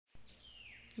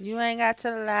You ain't got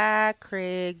to lie,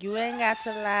 Craig. You ain't got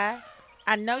to lie.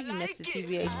 I know you missed the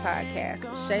TBH podcast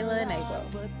with Shayla and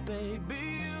Abo. But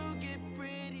baby, you get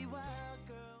pretty wild,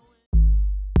 girl.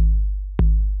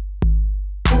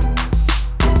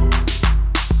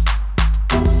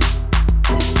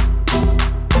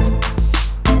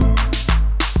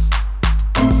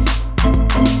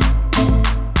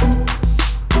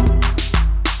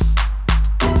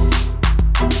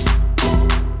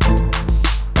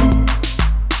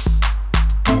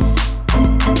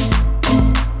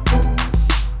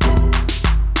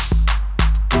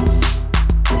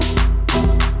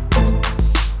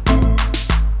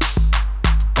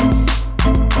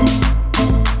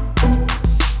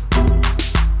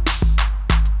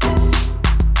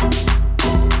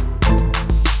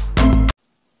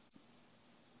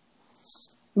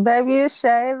 Baby, it's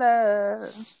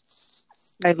Shayla.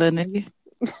 Hey, little nigga,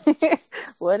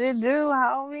 What it do,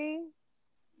 homie?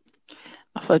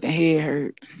 my fucking head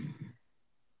hurt.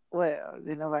 Well,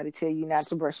 did nobody tell you not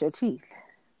to brush your teeth?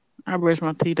 I brush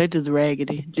my teeth. They just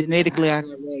raggedy. Genetically, I got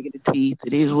raggedy teeth.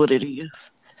 It is what it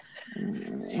is.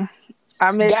 I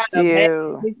Got missed a bad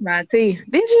you. fix my teeth.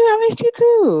 Did you? I missed you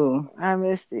too. I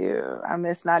missed you. I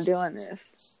miss not doing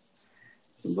this.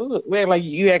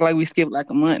 You act like we skipped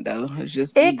like a month though. It's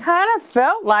just It a kind of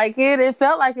felt like it. It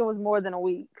felt like it was more than a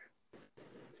week.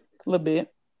 little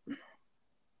bit.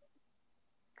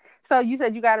 So you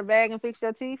said you got a bag and fix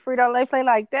your teeth? Frito Lay play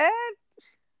like that?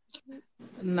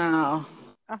 No.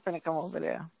 I'm finna come over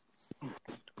there.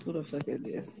 Who the fuck is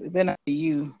this? It better not be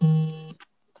you.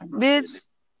 Bitch.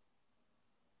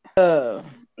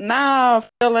 Nah,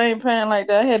 Phil ain't paying like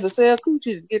that. I had to sell coochie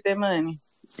to get that money.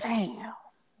 Damn.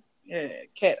 Yeah,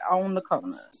 cat on the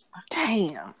corner.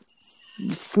 Damn.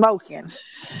 Smoking.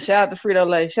 Shout out to Frito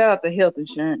Lay. Shout out to health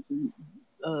insurance and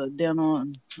dental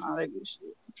and all that good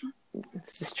shit.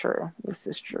 This is true. This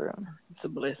is true. It's a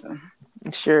blessing.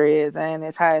 It sure is, and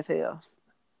it's high as hell.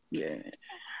 Yeah.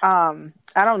 I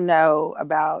don't know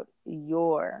about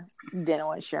your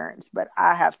dental insurance, but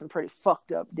I have some pretty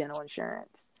fucked up dental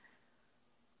insurance.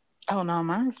 Oh no,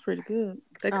 mine's pretty good.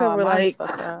 They Oh, cover mine's like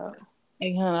fucked up.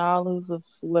 $800 of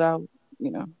what I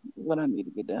need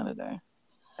to get done today.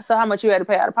 So how much you had to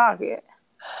pay out of pocket?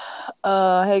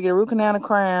 I had to get a root canal and a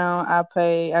crown. I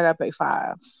got paid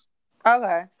 $5.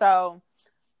 Okay, so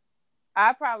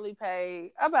I probably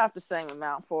pay about the same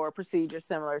amount for a procedure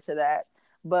similar to that.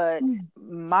 But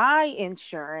my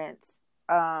insurance,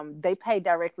 they pay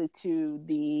directly to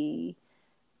the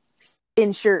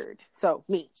insured, so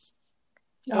me.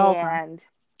 Oh, okay. And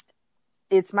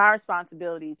it's my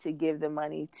responsibility to give the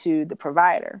money to the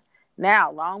provider.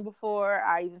 Now, long before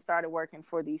I even started working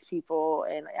for these people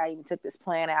and I even took this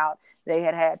plan out, they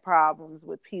had problems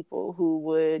with people who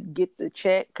would get the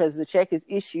check because the check is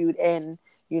issued and,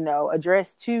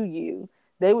 addressed to you.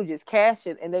 They would just cash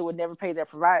it and they would never pay their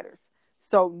providers.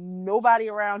 So nobody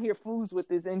around here fools with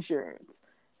this insurance.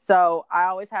 So I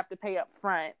always have to pay up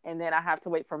front and then I have to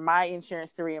wait for my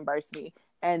insurance to reimburse me.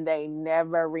 And they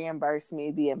never reimbursed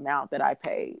me the amount that I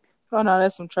paid. Oh no,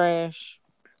 that's some trash.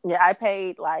 Yeah, I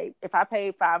paid if I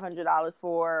paid $500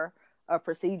 for a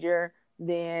procedure,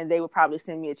 then they would probably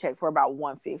send me a check for about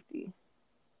 $150.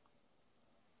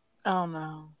 Oh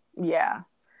no. Yeah,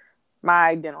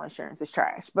 my dental insurance is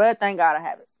trash, but thank God I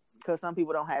have it because some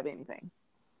people don't have anything.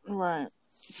 Right.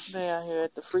 They out here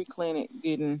at the free clinic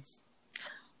getting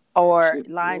or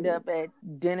lined up at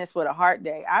dentist with a heart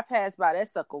day. I passed by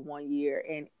that sucker one year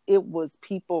and it was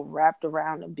people wrapped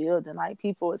around the building. Like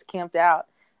people was camped out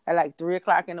at like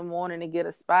 3:00 in the morning to get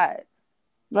a spot.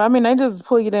 I mean, they just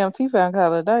pull your damn teeth out and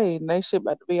call it a day, and they shit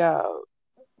about to be out.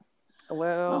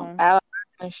 Well, out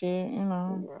and shit,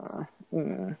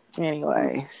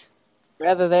 anyways.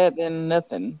 Rather that than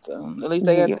nothing. So at least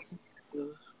they got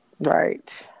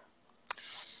right.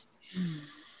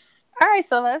 All right,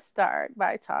 so let's start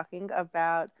by talking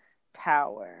about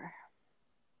power.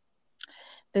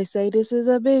 They say this is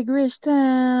a big rich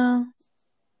town.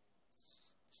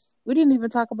 We didn't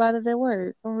even talk about it at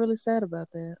work. I'm really sad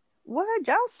about that. What?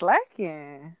 Y'all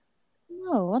slacking?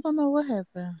 No, I don't know what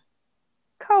happened.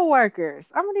 Co-workers,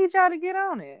 I'm gonna need y'all to get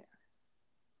on it.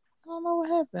 I don't know what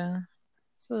happened.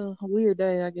 It's a weird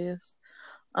day, I guess.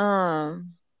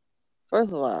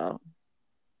 First of all,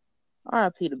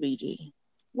 R.I.P. to BG.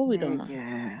 What we doing?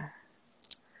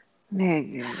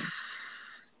 Nigga.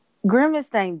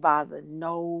 Grimace ain't bother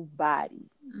nobody.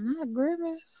 Not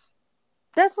Grimace.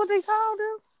 That's what they called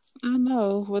him? I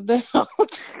know. What the hell?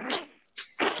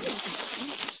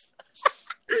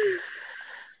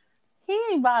 He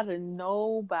ain't bother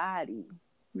nobody.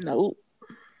 Nope.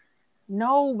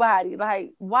 Nobody.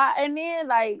 Like, why? And then,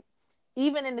 like,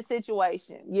 even in the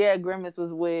situation, yeah, Grimace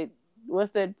was with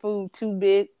what's that food, Too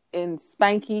Big and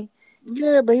Spanky.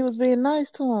 Yeah, but he was being nice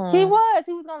to He him. was.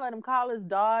 He was gonna let him call his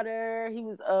daughter. He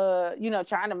was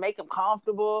trying to make him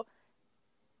comfortable.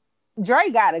 Dre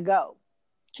gotta go.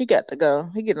 He got to go.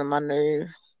 He getting on my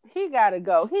nerves. He gotta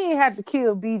go. He ain't had to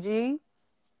kill BG.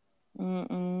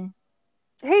 Mm-mm.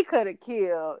 He could have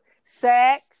killed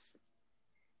Sax.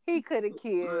 He could have Right.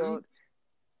 killed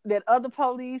that other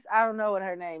police. I don't know what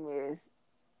her name is.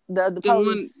 The The police.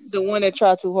 one, the one that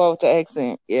tried too hard with the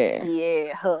accent. Yeah.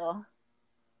 Yeah, her.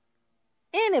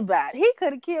 Anybody. He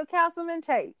could have killed Councilman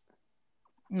Tate.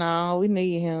 No, we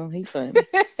need him. He funny.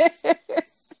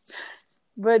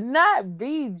 But not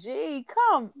BG.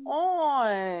 Come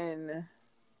on.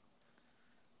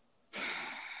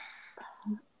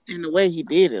 And the way he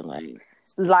did it,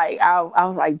 Like I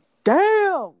was like,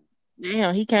 damn.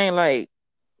 damn, he can't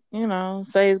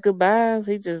say his goodbyes.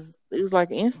 It was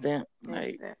like instant.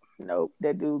 Like Instant. Nope,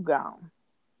 that dude gone.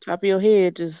 top of your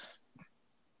head, just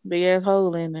big ass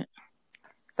hole in it.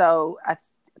 So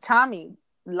Tommy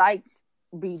liked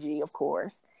BG, of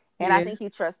course, and I Yeah. think he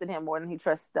trusted him more than he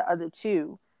trusts the other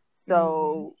two. Mm-hmm.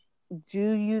 So,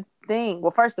 do you think?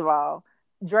 Well, first of all,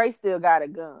 Dre still got a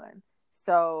gun.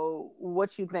 So,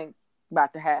 what you think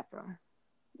about to happen?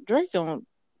 Drake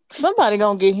somebody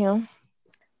gonna get him.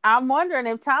 I'm wondering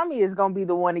if Tommy is going to be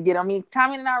the one to get him. I mean,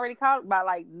 Tommy done already caught by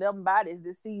like 11 bodies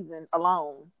this season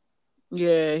alone.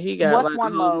 Yeah, he got What's like a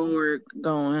one whole mo? more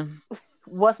going.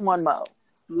 What's one mo?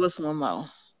 What's one more?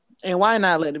 And why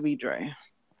not let it be Dre?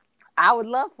 I would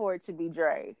love for it to be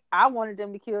Dre. I wanted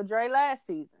them to kill Dre last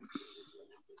season.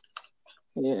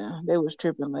 Yeah, they was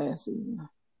tripping last season.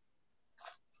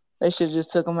 They should just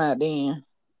took him out then.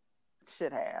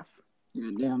 Should have.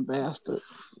 Goddamn bastard.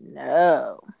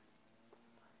 No.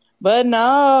 But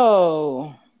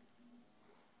no.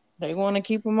 They want to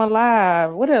keep him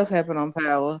alive. What else happened on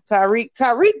Power? Tyreek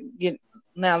get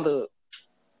now look.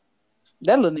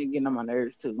 That little nigga getting on my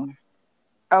nerves too.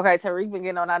 Okay, Tariq been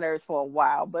getting on our nerves for a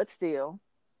while, but still.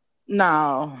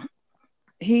 No.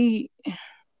 He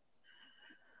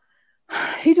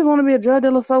just want to be a drug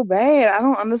dealer so bad. I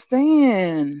don't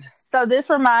understand. So this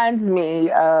reminds me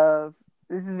of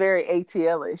this is very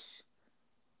ATL-ish.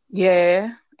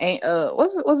 Yeah. Ain't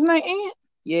what's his name? Ant?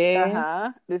 Yeah.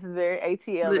 Uh-huh. This is very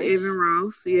Little ATL-ish. Evan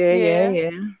Ross. Yeah, yeah, Yeah.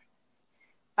 yeah.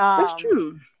 That's Um,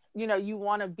 true. you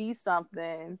want to be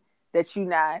something that you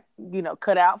not,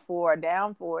 cut out for or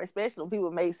down for, especially when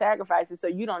people make sacrifices so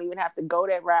you don't even have to go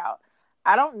that route.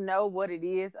 I don't know what it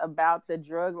is about the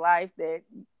drug life that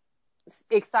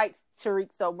excites Tariq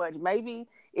so much. Maybe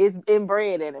it's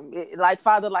inbred in him, like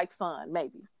father, like son.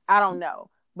 Maybe I don't know,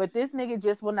 but this nigga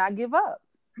just will not give up.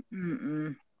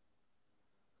 Mm-mm.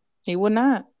 He would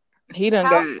not. He done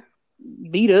How got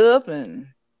beat up and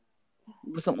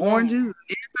with some oranges man,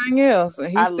 and everything else, and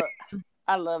he I still love,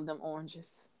 I love them oranges.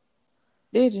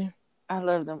 did you? I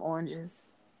love them oranges.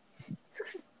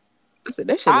 I said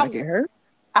that shit like I it hurt.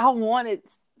 I wanted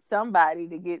somebody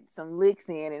to get some licks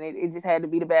in, and it just had to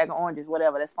be the bag of oranges.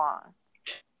 Whatever, that's fine.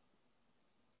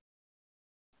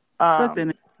 Fuck that.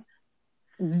 Um,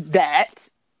 that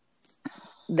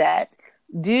that.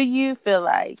 Do you feel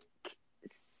like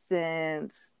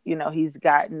since he's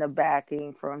gotten the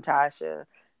backing from Tasha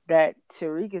that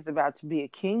Tariq is about to be a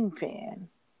kingpin?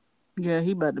 Yeah,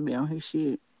 he about to be on his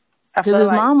shit. I Cause feel his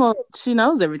like mama, she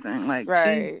knows everything. Like she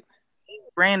right.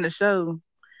 ran the show.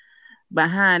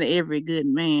 Behind every good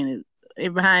man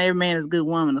behind every man is a good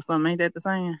woman or something. Ain't that the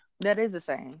saying? That is the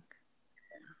same,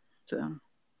 So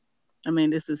I mean,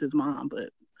 this is his mom, but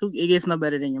it gets no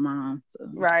better than your mom. So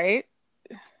right?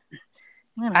 you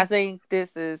I know, think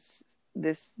this is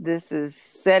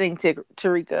setting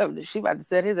Tariq up. She about to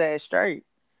set his ass straight.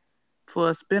 for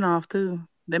a spinoff too.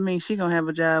 That means she gonna have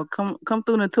a job. Come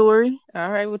through Notori. All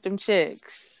right, with them checks.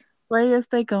 Players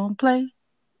they gonna play,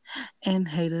 and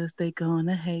haters they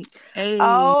gonna hate. Hey,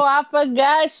 Oh, I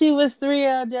forgot she was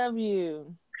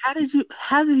 3LW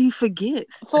how did he forget?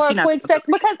 for a She not quick the sec.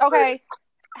 Because lead, okay,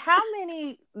 how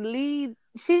many lead?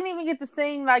 She didn't even get to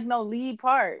sing like no lead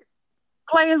part.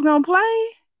 but players gonna play.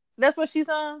 That's what she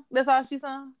sung. That's all she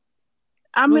sung.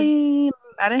 I Was mean,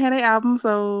 I didn't have an album,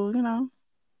 so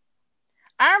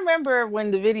I remember when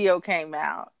the video came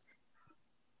out.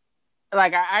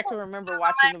 Like I can remember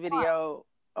watching the video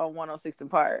on 106 in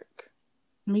Park.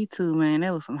 Me too, man.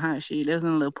 That was some hot shit. That was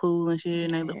in a little pool and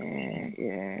shit. And they little... Yeah,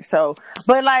 yeah. So,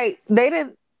 but like they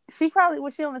didn't. She probably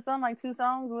she only sung like 2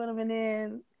 songs with him, and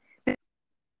then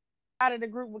out of the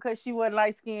group because she wasn't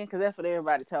light skinned. Because that's what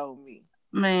everybody told me.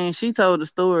 Man, she told the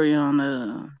story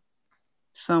on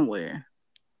somewhere.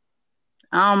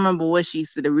 I don't remember what she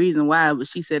said, the reason why, but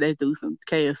she said they threw some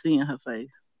KFC in her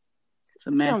face.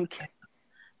 Some mashed Some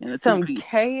and a two some piece.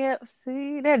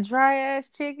 KFC, that dry ass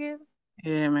chicken.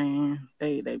 Yeah, man.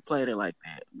 They played it like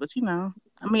that. But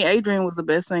I mean Adrian was the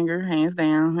best singer, hands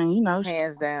down. And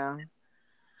Hands down.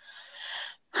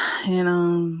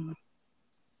 and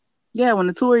yeah, when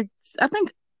the tour I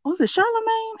think was it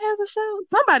Charlemagne has a show?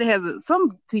 Somebody has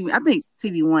some TV I think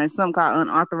TV One, something called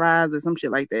Unauthorized or some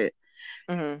shit like that.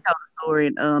 Hmm. Tell the story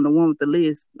and the one with the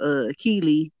list,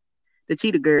 Keely, the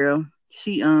cheetah girl,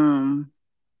 she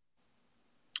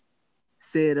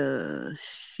said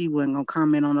she wasn't gonna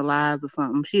comment on the lies or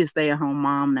something. She a stay at home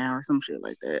mom now or some shit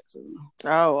like that. So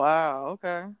Oh wow,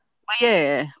 okay. but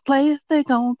yeah, players they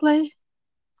gon' play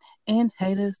and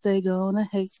haters they gonna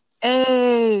hate.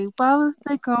 Hey, ballers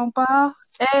they gon' ball.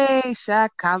 Hey,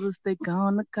 shot callers they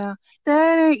gonna call.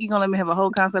 That ain't you gonna let me have a whole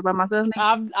concert by myself,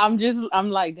 nigga? I'm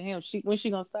like, damn, when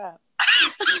she gonna stop?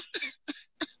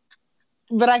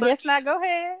 But I guess not. Go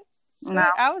ahead. Go No,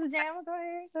 ahead. I was jamming. Go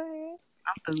ahead. Go ahead.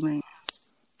 I'm through, man.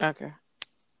 Okay.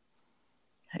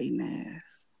 Hating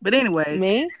ass. But anyways,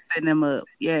 Me? setting them up.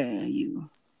 Yeah, you.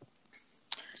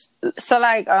 So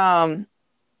like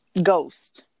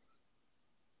Ghost.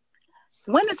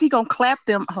 When is he gonna clap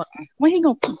them? Hold on. When he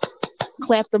gonna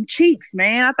clap them cheeks,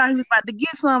 man? I thought he was about to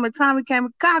get some at time he came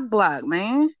with cock block,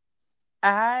 man.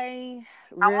 I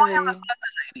I want him to really suck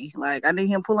the lady. Like I need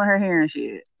him pulling her hair and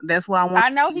shit. That's what I want. I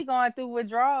know he going through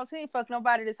withdrawals. He ain't fucked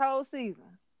nobody this whole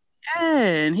season. Yeah,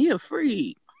 and he a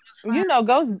freak. You know,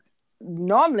 Ghost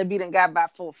normally be done got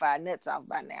about 4 or 5 nuts off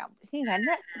by now. But he ain't got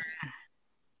nothing.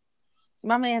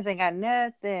 My man's ain't got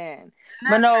nothing.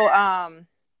 But no,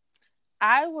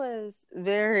 I was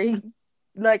very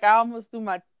like I almost threw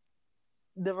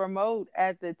the remote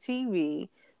at the TV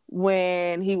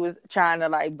when he was trying to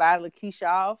like buy Lakeisha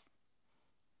off.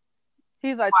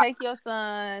 He's like, take your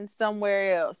son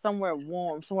somewhere else, somewhere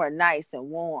warm, somewhere nice and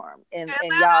warm. And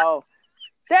y'all,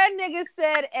 that nigga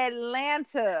said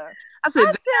Atlanta. I said,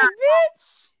 I said,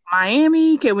 bitch,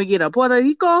 Miami. Can we get a Puerto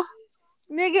Rico?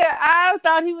 nigga, I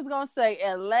thought he was gonna say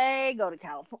LA, go to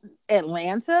California,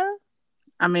 Atlanta.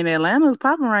 I mean, Atlanta's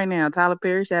popping right now. Tyler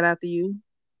Perry, shout out to you.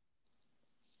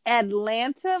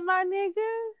 Atlanta, my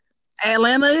nigga.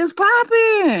 Atlanta is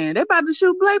popping. They about to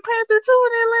shoot Black Panther 2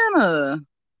 in Atlanta.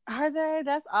 Are they?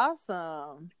 That's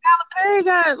awesome. Tyler Perry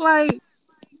got like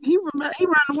he run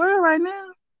the world right now.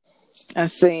 I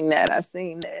seen that. I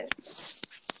seen that.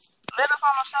 Let us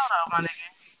on the show though, my nigga.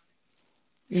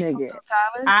 Nigga.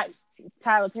 Tyler.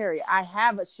 Tyler Perry, I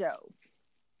have a show.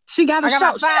 She got a I got show.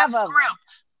 about She got 5 a of them.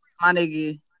 script, my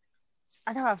nigga.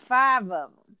 I got about 5 of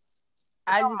them.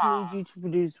 I Come just on. need you to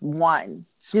produce one.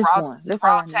 It's Just raw, one. That's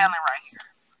raw all I need. talent right here.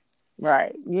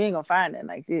 Right. You ain't gonna find that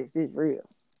like this. This is real.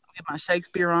 Get my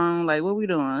Shakespeare on. Like, what we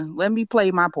doing? Let me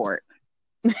play my part.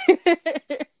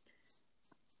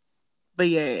 But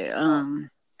yeah,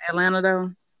 Atlanta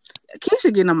though.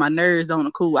 Keisha getting on my nerves, don't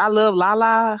it? Cool. I love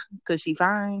Lala because she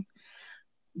fine,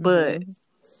 but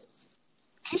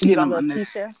Keisha You getting don't on my love nerves.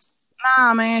 Keisha?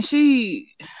 Nah, man, she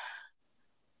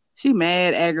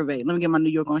mad aggravating. Let me get my New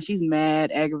York on. She's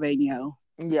mad aggravating, yo.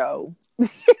 Yo.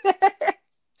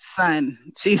 Son,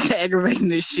 she's aggravating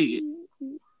this shit.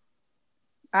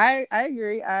 I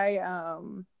agree.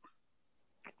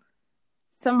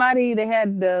 Somebody they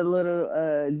had the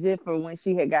little gif of when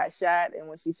she had got shot and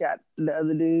when she shot the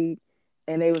other dude,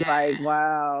 and they was like,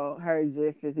 "Wow, her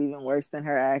gif is even worse than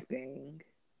her acting."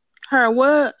 Her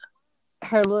what?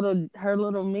 Her little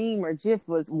meme or gif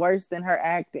was worse than her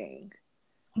acting.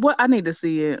 What? I need to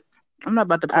see it. I'm not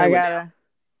about to play with them.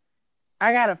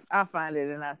 I'll find it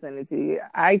and I'll send it to you.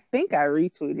 I think I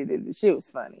retweeted it. The shit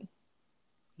was funny.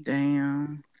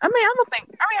 Damn. I mean,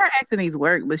 her acting needs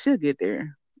work, but she'll get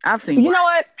there. I've seen You know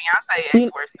what? Beyonce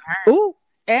acts worse than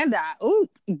her.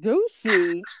 Do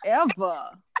she ever?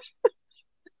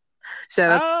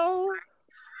 Shout out. Oh,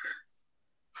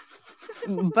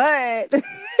 but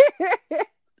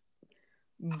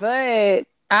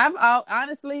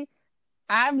honestly,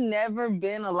 I've never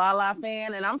been a Lala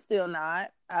fan, and I'm still not.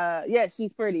 Yeah,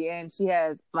 she's pretty, and she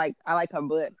has like I like her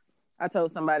butt. I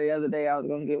told somebody the other day I was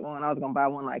gonna get one. I was gonna buy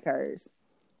one like hers.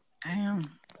 Damn.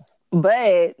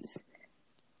 But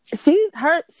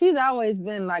she's always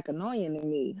been like annoying to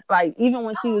me. Like even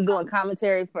when she was doing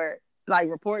commentary for like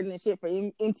reporting and shit for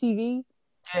MTV.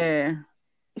 Yeah.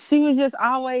 She was just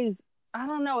always, I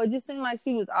don't know, it just seemed like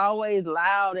she was always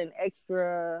loud and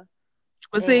extra.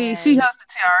 But see, she hosted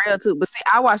TRL too. But see,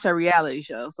 I watched her reality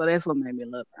show, so that's what made me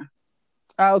love her.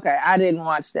 Okay, I didn't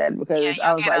watch that because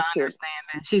I was like, shit.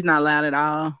 Understanding. She's not loud at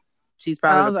all. She's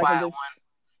probably the quiet one.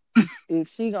 If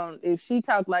she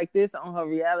talk like this on her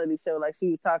reality show, like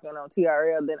she was talking on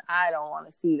TRL, then I don't want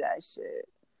to see that shit.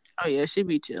 Oh yeah, she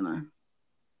be chilling.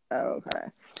 Okay,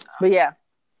 but yeah,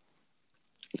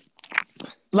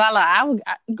 Lala,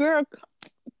 girl,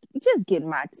 just get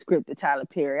my script to Tyler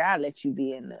Perry. I'll let you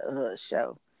be in the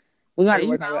show. We got Hey, to you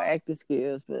work on your acting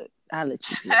skills, but I'll let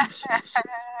you be in the show.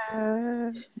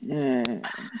 know. Yeah,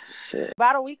 shit.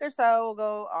 About a week or so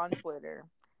ago on Twitter,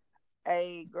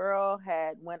 a girl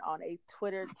had went on a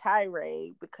Twitter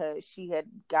tirade because she had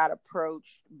got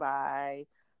approached by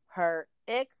her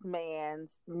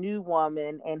ex-man's new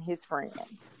woman and his friends,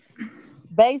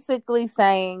 basically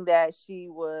saying that she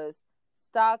was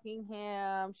stalking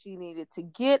him. She needed to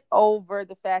get over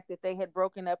the fact that they had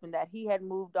broken up and that he had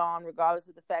moved on, regardless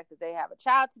of the fact that they have a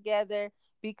child together,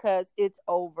 because it's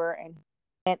over, and he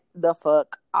went the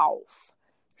fuck off.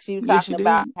 She was Yes, talking she did.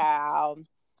 about how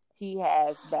he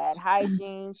has bad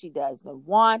hygiene. She doesn't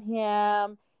want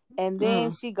him. And then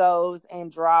Mm, she goes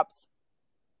and drops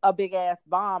a big ass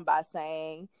bomb by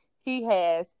saying he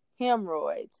has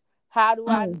hemorrhoids. How do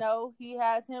I mm. know he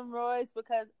has hemorrhoids?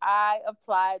 Because I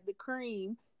applied the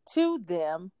cream to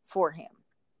them for him.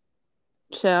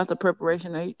 Shout out to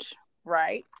Preparation H.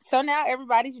 Right? So now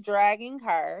everybody's dragging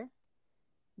her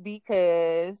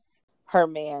because her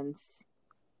man's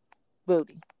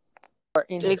booty. Or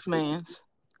in his X Man's.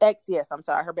 yes, I'm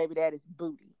sorry, her baby daddy's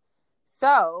booty.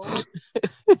 So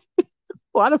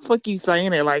Why the fuck you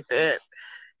saying it like that?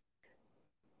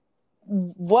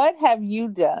 what have you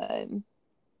done?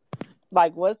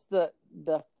 Like, what's the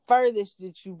furthest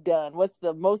that you've done? What's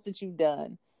the most that you've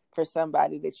done for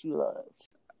somebody that you loved?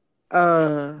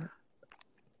 Uh,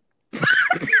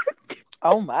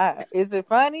 Oh my. Is it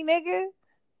funny, nigga?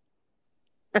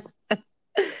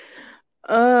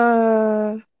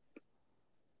 uh,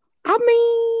 I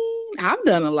mean, I've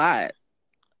done a lot.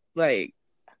 Like,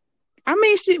 I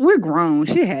mean, shit, we're grown.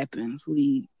 Shit happens.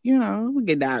 We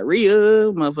get diarrhea.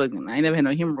 Motherfucking, I ain't never had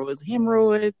no hemorrhoids.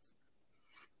 Hemorrhoids.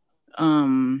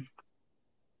 Um,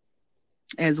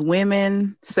 as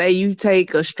women, say you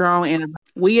take a strong antibiotic.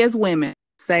 We as women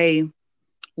say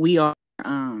we are,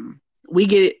 we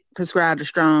get prescribed a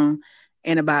strong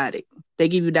antibiotic. They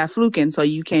give you diflucan so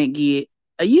you can't get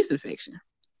a yeast infection.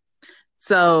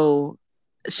 So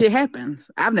shit happens.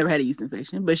 I've never had a yeast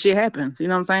infection, but shit happens. You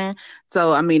know what I'm saying?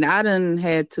 So I mean,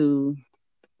 um,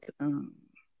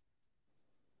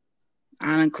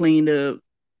 I done cleaned up,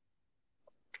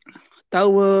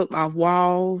 throw up off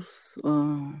walls.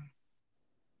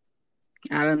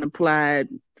 I done applied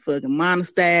fucking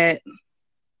monostat.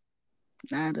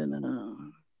 I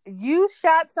done, You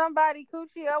shot somebody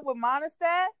coochie up with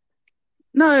monostat?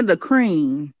 no, the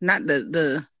cream, not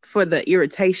the for the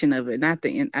irritation of it, not I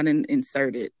didn't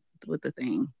insert it with the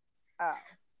thing. Oh.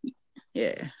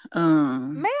 Yeah.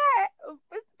 May I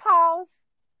pause?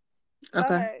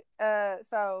 Okay. Okay.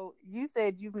 So you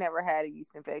said you've never had a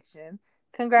yeast infection. No.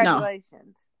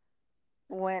 Congratulations.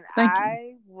 When Thank you.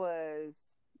 I was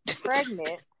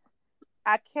pregnant,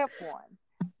 I kept one.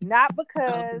 Not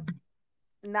because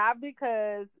not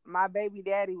because my baby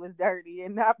daddy was dirty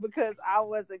and not because I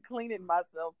wasn't cleaning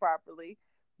myself properly,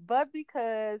 but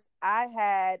because I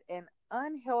had an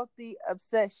unhealthy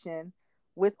obsession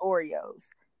with Oreos.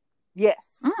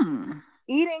 Yes. Mm.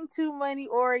 Eating too many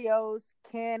Oreos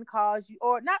can cause you,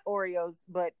 or not Oreos,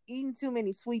 but eating too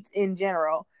many sweets in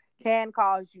general can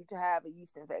cause you to have a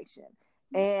yeast infection.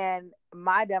 And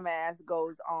my dumb ass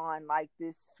goes on like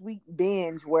this sweet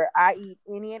binge where I eat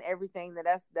any and everything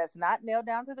that's not nailed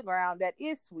down to the ground that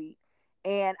is sweet.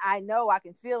 And I know I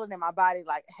can feel it in my body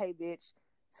like, hey bitch,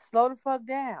 slow the fuck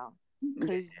down.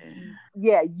 Cause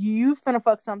yeah, you finna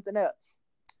fuck something up.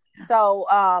 So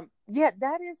yeah,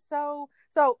 that is so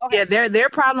Yeah, okay. their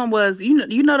problem was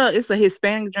it's a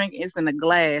Hispanic drink. It's in a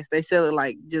glass. They sell it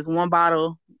like just one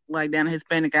bottle, like down a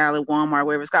Hispanic outlet, Walmart,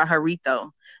 wherever. It's called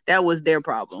Jarrito. That was their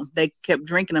problem. They kept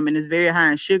drinking them, and it's very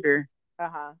high in sugar,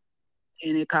 Uh-huh.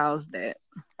 and it caused that.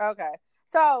 Okay.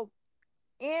 So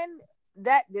in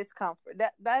that discomfort,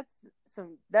 that's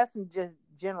some just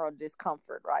general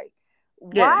discomfort, right?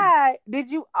 Yeah, Why did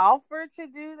you offer to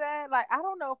do that? Like, I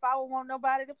don't know if I would want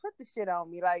nobody to put the shit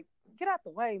on me. Like, get out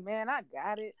the way, man. I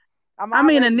got it. I'm I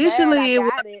mean, already bad. I initially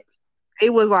got it. it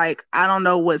was like I don't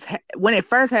know when it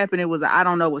first happened. It was I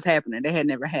don't know what's happening. They had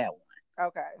never had one,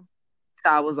 Okay. so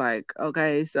I was like,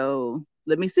 okay, so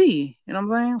let me see. You know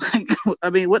what I'm saying? Like, I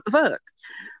mean, what the fuck?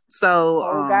 So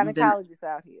Whole then gynecologists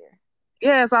out here.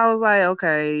 yeah, so I was like,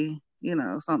 okay,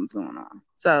 something's going on.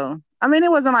 So I mean,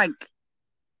 it wasn't like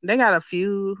they got a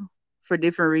few for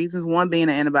different reasons. One being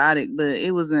an antibiotic, but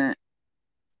it wasn't.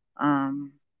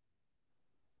 Um,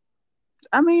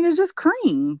 I mean, it's just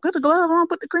cream. Put the glove on,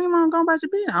 put the cream on, go about your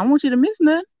business. I don't want you to miss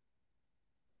nothing.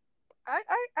 I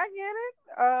get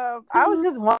it. I was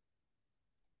just wondering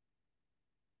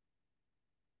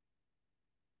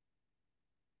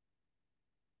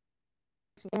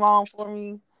on for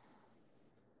me.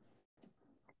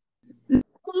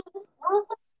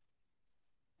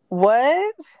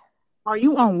 What? Are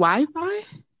you on Wi-Fi?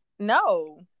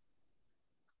 No.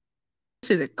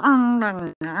 She's like,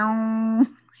 can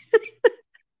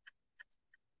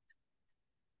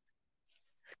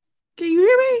you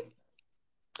hear me?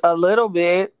 A little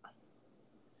bit.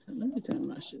 Let me tell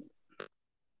my shit.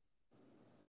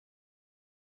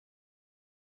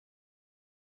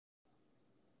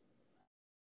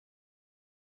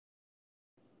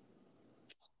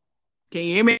 Can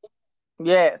you hear me?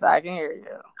 Yes, I can hear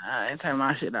you. I turn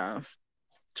my shit off.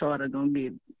 Charter gonna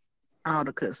get all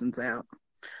the cussings out.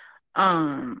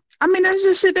 I mean that's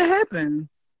just shit that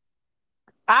happens.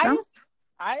 I I'm, just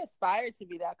I aspire to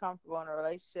be that comfortable in a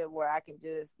relationship where I can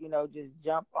just, just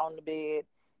jump on the bed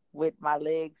with my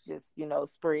legs just,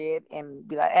 spread and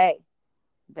be like, hey,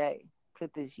 babe,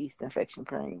 put this yeast infection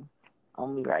cream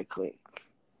on me right quick.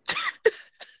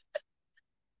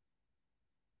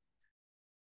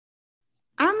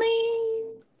 I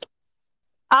mean,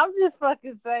 I'm just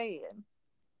fucking saying.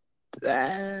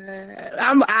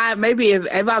 I maybe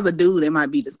if I was a dude, it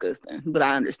might be disgusting, but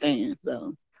I understand.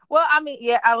 So Well, I mean,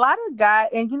 yeah, a lot of guys,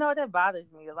 and you know what that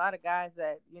bothers me. A lot of guys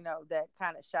that that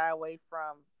kind of shy away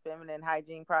from feminine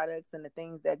hygiene products and the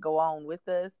things that go on with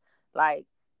us. Like,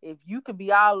 if you could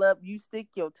be all up, you stick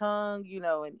your tongue,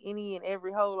 in any and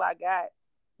every hole I got.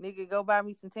 Nigga, go buy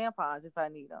me some tampons if I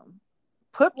need them.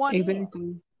 Put one in.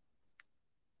 exactly.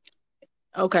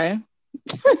 Okay.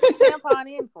 Put the tampon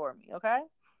in for me, okay?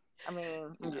 I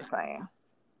mean, I'm just saying.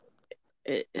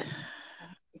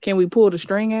 Can we pull the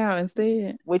string out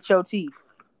instead? With your teeth.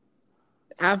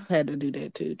 I've had to do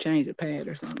that too, change a pad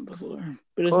or something before,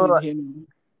 but it's neither Or here nor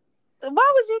why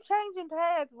was you changing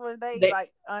pads? Were they there.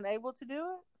 like unable to do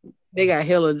it? They got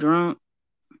hella drunk.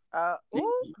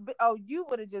 You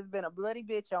would have just been a bloody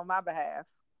bitch on my behalf.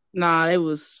 Nah, it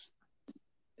was.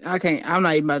 I can't. I'm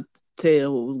not even about to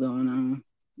tell what was going on.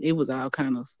 It was all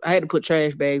kind of. I had to put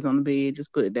trash bags on the bed.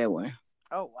 Just put it that way.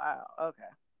 Oh wow. Okay.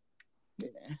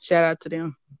 Yeah. Shout out to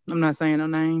them. I'm not saying no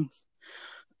names.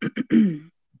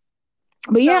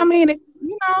 But yeah, I So mean,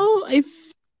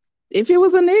 if it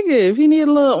was a nigga, if he needed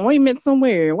a little ointment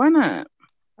somewhere, why not?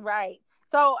 right.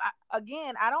 So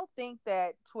again, I don't think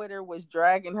that Twitter was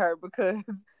dragging her because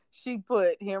she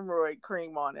put hemorrhoid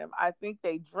cream on him. I think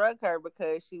they drug her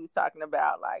because she was talking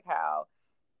about like how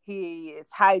his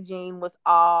hygiene was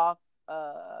off,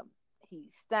 uh, he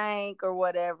stank or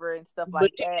whatever and stuff But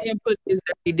like you that. can't put his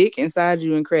dirty dick inside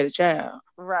you and create a child.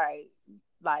 Right.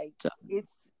 Like So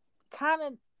it's kind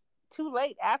of too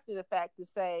late after the fact to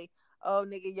say, "Oh,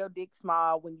 nigga, your dick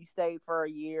small when you stayed for a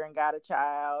year and got a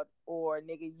child," or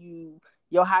 "Nigga,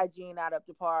 your hygiene not up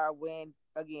to par when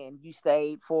again you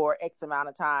stayed for X amount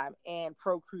of time and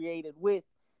procreated with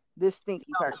this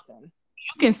stinky person."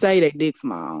 you can say they dick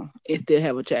small and still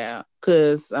have a child.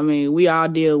 Cause I mean, we all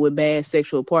deal with bad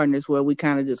sexual partners where we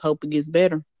kind of just hope it gets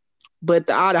better. But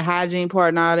all the hygiene part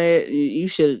and all that,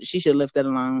 she should left that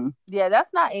alone. Yeah,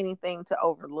 that's not anything to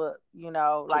overlook.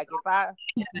 Like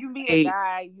if you meet a Hey,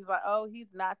 guy, he's like, "Oh, he's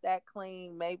not that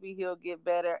clean. Maybe he'll get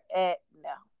better." No.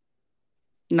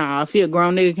 nah, if he a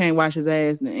grown nigga can't wash his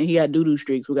ass and he got doo doo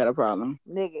streaks, we got a problem.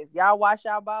 Niggas, y'all wash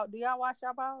y'all balls. Do y'all wash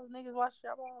y'all balls? Niggas wash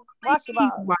your balls. Wash your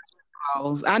Please balls. wash your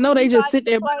balls. I know they We just like sit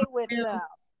to there. play with them.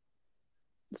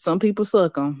 Some people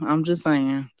suck them. I'm just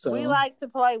saying. We So like to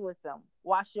play with them.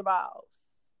 Wash your balls.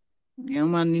 you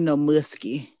don't want to need no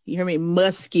musky. You hear me?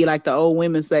 Musky, like the old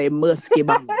women say, musky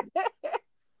balls.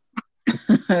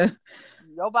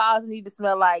 Your balls need to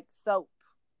smell like soap.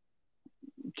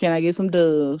 Can I get some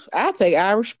Dove? I take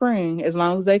Irish Spring as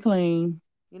long as they clean.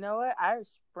 You know what? Irish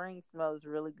Spring smells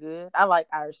really good. I like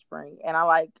Irish Spring, and I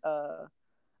like the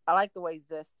way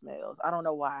Zest smells. I don't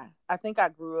know why. I think I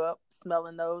grew up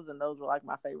smelling those, and those were like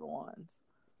my favorite ones.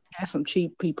 That's some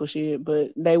cheap people shit,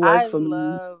 but they work I for me.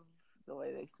 love the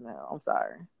way they smell. I'm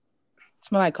sorry.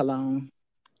 Smell like cologne.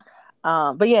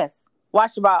 But yes,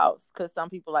 wash your balls because some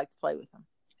people like to play with them.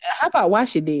 How about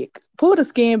wash your dick? Pull the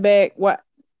skin back. What?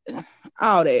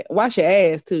 All that. Wash your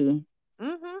ass too.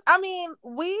 I mean,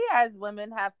 we as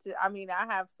women have to. I mean, I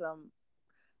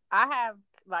have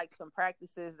like some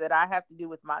practices that I have to do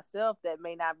with myself that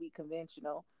may not be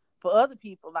conventional for other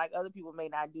people. Like other people may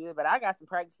not do it, but I got some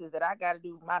practices that I got to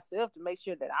do myself to make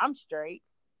sure that I'm straight.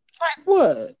 Like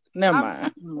what? Never I'm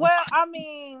mind. well. I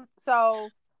mean, so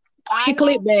Pull I your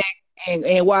clip don't. back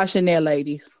and wash in there,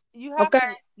 ladies. You have Okay,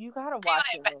 to. You gotta wash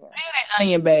in there. peel that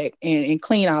onion back and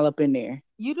clean all up in there.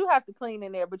 You do have to clean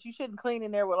in there, but you shouldn't clean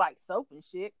in there with like soap and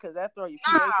shit because that throw your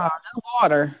pH No, off. just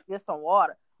water. Just some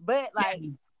water. But like, Yeah.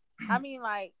 I mean,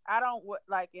 like I don't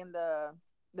like in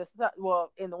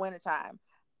well in the wintertime,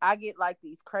 I get like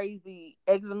these crazy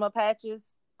eczema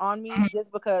patches on me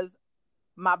just because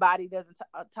my body doesn't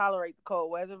tolerate the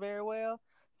cold weather very well.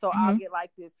 So I'll Mm-hmm. get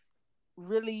like this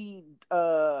really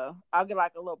I'll get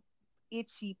like a little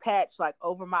itchy patch like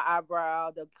over my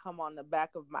eyebrow. They'll come on the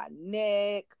back of my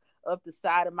neck, up the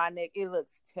side of my neck. It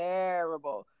looks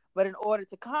terrible. But in order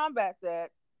to combat that,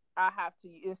 I have to,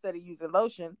 instead of using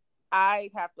lotion, I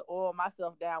have to oil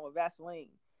myself down with Vaseline.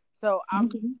 So I'm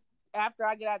Okay. after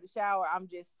I get out of the shower, I'm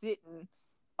just sitting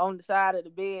on the side of the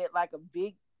bed like a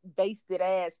big basted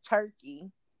ass turkey,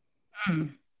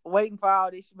 Mm. waiting for all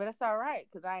this shit. But it's all right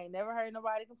because I ain't never heard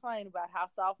nobody complain about how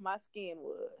soft my skin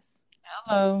was.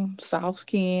 Hello, soft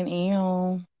skin.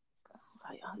 Ew.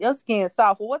 Your skin's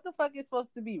soft. Well, what the fuck is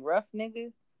supposed to be rough,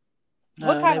 nigga?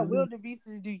 What kind That of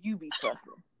wildebeestes do you be fucking?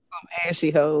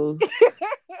 ashy hoes.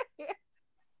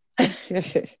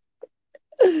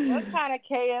 What kind of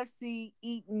KFC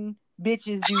eating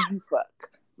bitches do you fuck,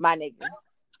 my nigga?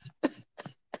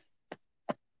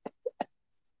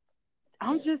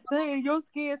 I'm just saying, your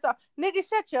skin's soft. Nigga,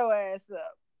 shut your ass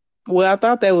up. Well, I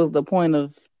thought that was the point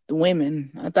of the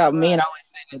women. I thought men Right. always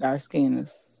say that our skin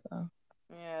is.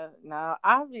 Yeah, now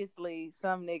obviously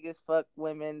some niggas fuck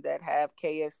women that have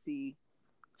KFC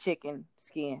chicken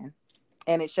skin,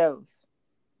 and it shows.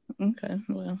 Okay,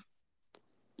 well,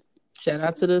 shout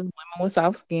out to the women with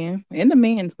soft skin and the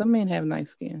men. Some men have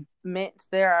nice skin. Mints,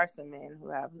 there are some men who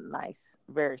have nice,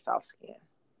 very soft skin.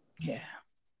 Yeah.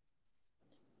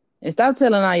 And stop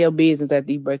telling all your business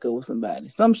after you break up with somebody.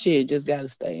 Some shit just gotta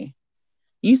stay.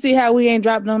 You see how we ain't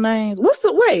dropped no names?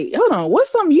 Wait, hold on.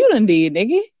 What's something you done did,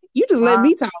 nigga? You just let Uh,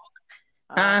 me talk.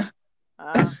 uh, Huh?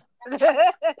 uh.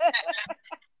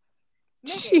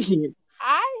 Nigga, Shit.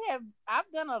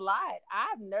 I've done a lot.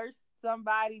 I've nursed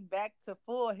somebody back to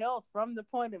full health from the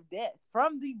point of death,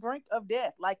 from the brink of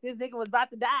death. Like this nigga was about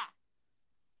to die,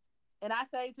 and I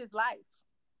saved his life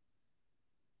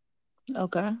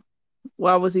Okay.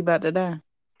 Why was he about to die?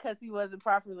 because he wasn't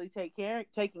properly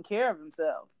taking care of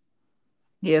himself.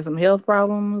 He had some health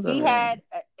problems He or had,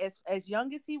 as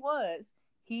young as he was,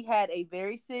 he had a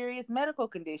very serious medical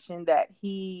condition that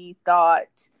he thought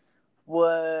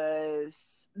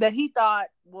was,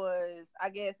 I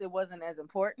guess it wasn't as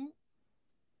important.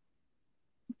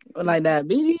 like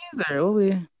diabetes or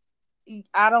what?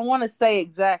 I don't want to say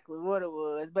exactly what it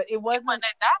was, but it wasn't.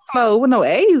 That slow with no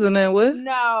A's in there with.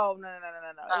 No, no, no, no,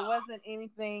 no, no. It wasn't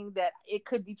anything that it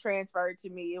could be transferred to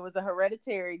me. It was a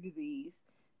hereditary disease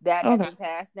that had Okay. been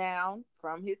passed down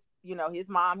from his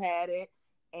mom had it,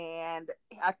 and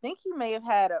I think he may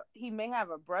have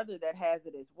a brother that has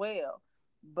it as well,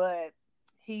 but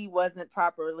he wasn't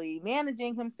properly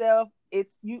managing himself.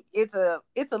 It's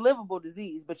a livable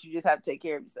disease, but you just have to take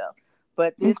care of yourself.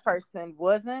 But this person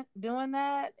wasn't doing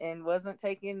that and wasn't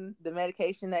taking the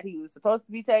medication that he was supposed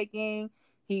to be taking.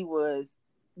 He was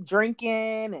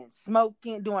drinking and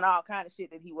smoking, doing all kind of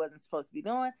shit that he wasn't supposed to be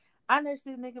doing. I nursed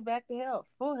this nigga back to health,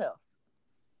 full health.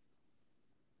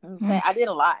 I'm saying I did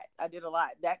a lot. I did a lot.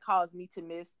 That caused me to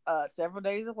miss several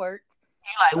days of work.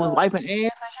 He like was wiping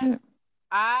ass and shit.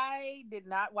 I did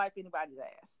not wipe anybody's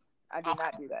ass. I did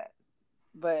not do that.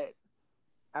 But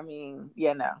I mean,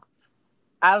 yeah, no.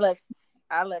 I left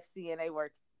CNA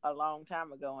work a long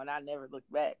time ago, and I never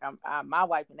looked back. My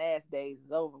wiping ass days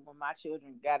was over when my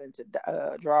children got into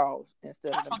draws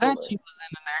instead I of the forgot pull-ups. you was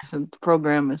in the nursing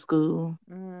program in school.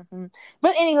 Mm-hmm.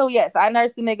 But anywho, yes, I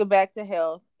nursed the nigga back to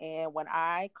health, and when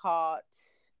I caught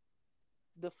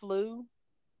the flu,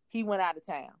 he went out of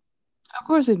town. Of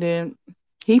course he did.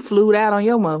 He flew out on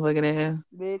your motherfucking ass.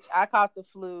 Bitch, I caught the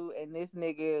flu, and this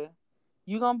nigga,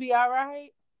 you gonna be all right?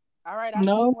 All right, I see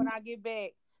you No. when I get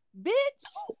back. Bitch,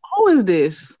 Who is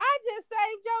this? I just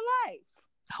saved your life.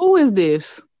 Who is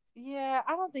this? Yeah,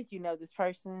 I don't think you know this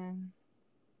person.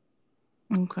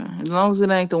 Okay. As long as it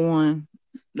ain't the one,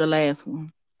 the last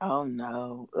one. Oh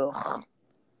no. Ugh.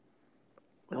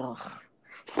 Ugh. But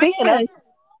Speaking yeah, of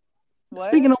what?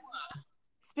 speaking of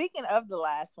Speaking of the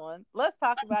last one, let's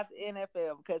talk about the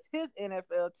NFL because his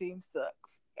NFL team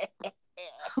sucks. who's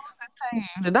this team?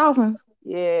 The Dolphins.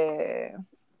 Yeah.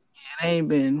 They ain't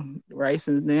been right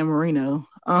since Dan Marino.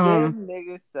 Them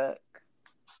niggas suck.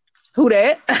 Who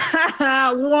that?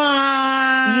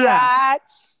 Why? Biatch.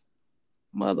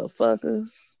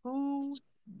 Motherfuckers. Who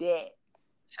that?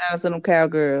 Shout out to them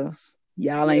cowgirls.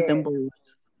 Y'all ain't them Yes.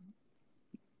 boys.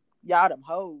 Y'all them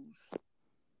hoes.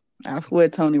 I swear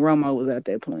Tony Romo was out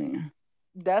there playing.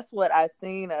 That's what I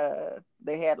seen.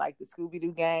 They had like the Scooby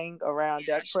Doo gang around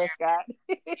Dak Prescott.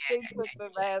 They took the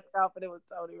mask off, and it was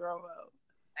Tony Romo.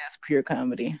 That's pure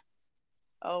comedy.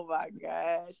 Oh my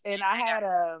gosh! And I had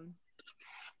a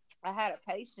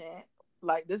patient.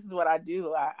 Like this is what I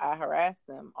do. I harass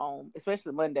them on,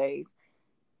 especially Mondays.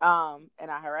 And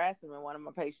I harassed him, and one of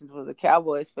my patients was a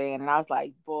Cowboys fan, and I was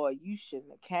like, "Boy, you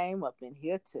shouldn't have came up in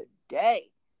here today."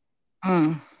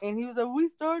 Mm. And he was like, "We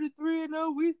started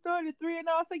 3-0. We started 3-0."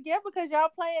 I said, "Yeah, because y'all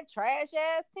playing trash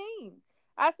ass teams."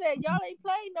 I said, "Y'all ain't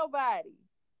played nobody."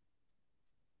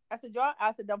 I said, "Y'all."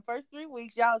 I said, "Them first 3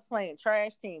 weeks, y'all was playing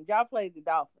trash teams. Y'all played the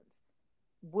Dolphins.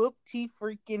 Whoop t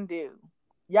freaking do.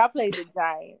 Y'all played the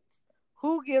Giants.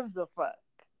 Who gives a fuck?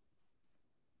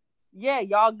 Yeah,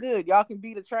 y'all good. Y'all can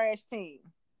beat a trash team.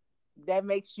 That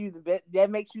makes you the best. That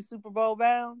makes you Super Bowl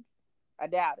bound. I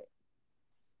doubt it.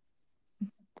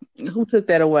 Who took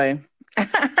that away?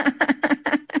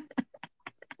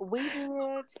 We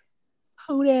did.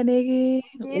 Who that nigga?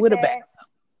 Did With a back. that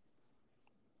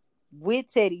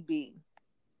with Teddy B.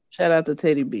 Shout out to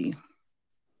Teddy B.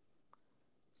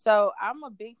 So I'm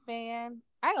a big fan.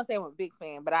 I ain't gonna say I'm a big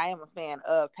fan, but I am a fan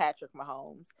of Patrick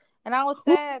Mahomes. And I was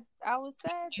Who sad. I was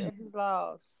sad you? that he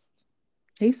lost.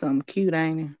 He's something cute,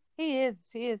 ain't he? He is.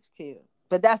 He is cute.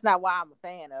 But that's not why I'm a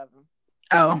fan of him.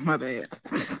 Oh, my bad.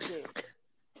 Shit.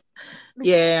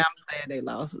 Yeah, I'm sad they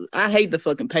lost. I hate the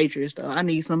fucking Patriots though. I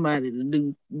need somebody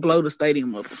to blow the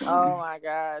stadium up or Oh something. my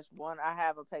gosh. I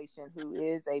have a patient who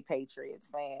is a Patriots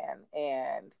fan,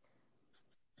 and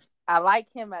I like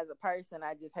him as a person.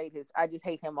 I just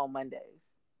hate him on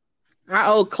Mondays. Our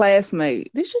old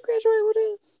classmate. Did she graduate with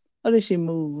us? Or did she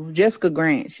move? Jessica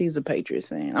Grant. She's a Patriots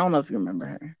fan. I don't know if you remember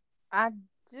her. I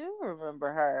do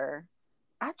remember her.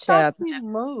 I Shout thought out to she Jessica.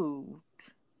 moved.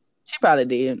 She probably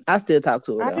did. I still talk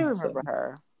to her I do though. So remember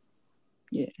her.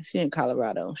 yeah, she in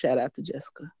Colorado. Shout out to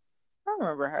Jessica. I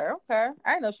remember her. Okay.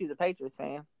 I didn't know she was a Patriots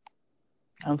fan.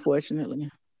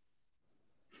 Unfortunately.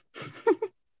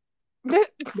 Who that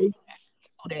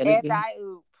And nigga? I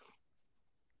oop.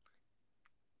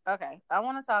 Okay. I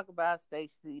want to talk about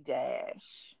Stacey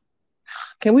Dash.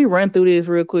 Can we run through this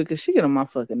real quick? Cause she get on my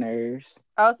fucking nerves.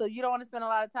 Oh, so you don't want to spend a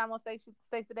lot of time on Stacey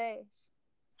Dash?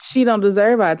 She don't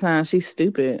deserve our time. She's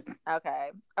stupid. Okay.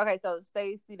 Okay, so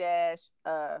Stacey Dash,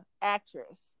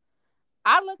 actress.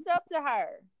 I looked up to her.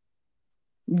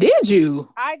 Did you?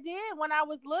 I did when I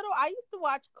was little. I used to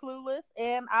watch Clueless,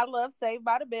 and I love Saved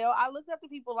by the Bell. I looked up to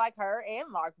people like her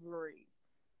and Mark Voorhees.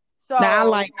 Now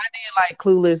So I did like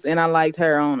Clueless, and I liked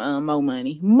her on Mo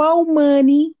Money. Mo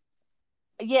Money.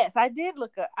 yes, I did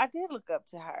look up. I did look up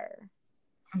to her.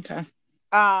 Okay.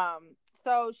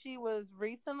 So she was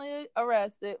recently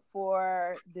arrested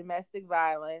for domestic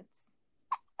violence,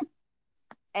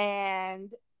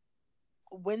 and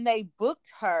when they booked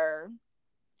her,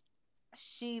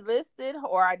 she listed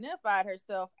or identified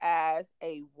herself as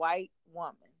a white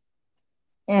woman.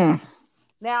 Mm.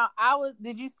 Now,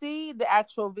 did you see the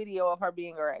actual video of her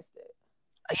being arrested?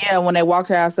 Yeah, when they walked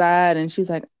her outside, and she's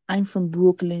like, "I'm from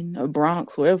Brooklyn or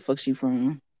Bronx, wherever the fuck she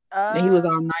from." And he was Uh,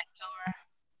 all nice to her.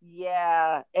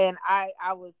 yeah, and I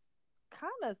was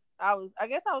I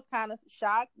guess I was kind of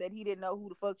shocked that he didn't know who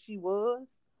the fuck she was,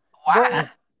 but Why?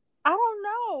 I don't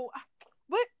know.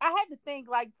 But I had to think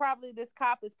like probably this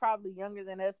cop is probably younger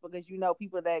than us because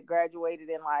people that graduated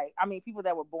in people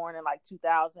that were born in like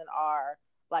 2000 are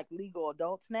like legal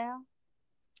adults now.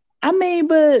 I mean,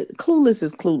 but Clueless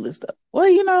is Clueless though. Well,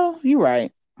 you're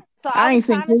right. So I I was ain't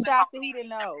seen kind of Clueless shocked that he didn't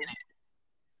know.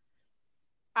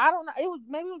 I don't know. It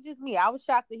was just me. I was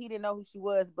shocked that he didn't know who she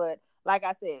was, but like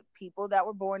I said, people that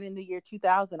were born in the year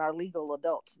 2000 are legal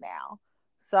adults now.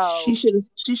 She So should have.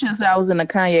 She should have said I was in the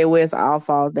Kanye West "All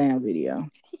Falls Down" video.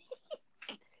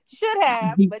 should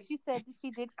have, He, but she said that she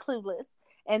did Clueless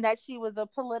and that she was a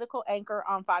political anchor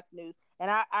on Fox News. And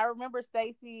I remember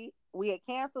Stacey, we had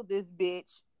canceled this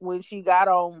bitch when she got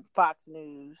on Fox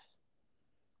News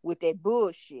with that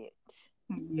bullshit.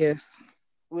 yes,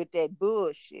 With that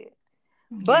bullshit.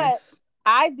 But yes.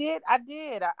 I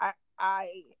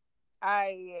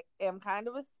I am kind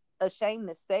of ashamed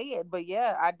to say it, but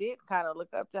yeah, I did kind of look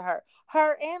up to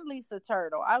her and Lisa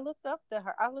Turtle. I looked up to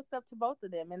her. I looked up to both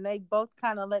of them, and they both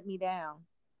kind of let me down.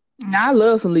 Now I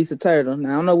love some Lisa Turtle.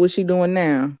 Now I don't know what she doing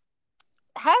now,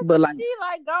 but Hasn't like, she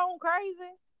like gone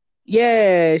crazy?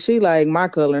 yeah, she like my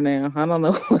color now. I don't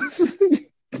know.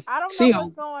 I don't know she what's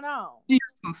on going on. she on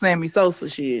some Sammy Sosa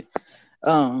shit.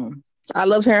 Um, I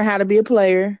loved her how to be a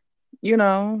player,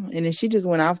 and then she just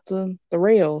went off the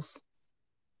rails.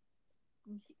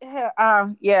 Yeah,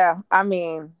 yeah. I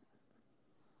mean,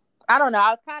 I don't know. I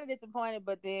was kind of disappointed,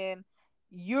 but then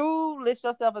You list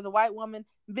yourself as a white woman.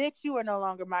 Bitch, you are no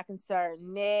longer my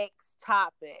concern. Next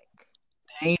topic.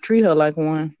 Ain't treat her like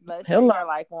one. Let's treat Hello. her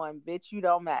like one. Bitch, you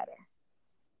don't matter.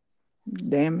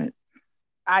 Damn it.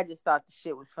 I just thought the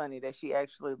shit was funny that she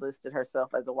actually listed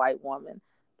herself as a white woman.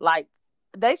 Like,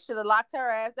 they should have locked her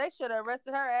ass. They should have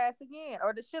arrested her ass again.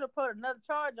 Or they should have put another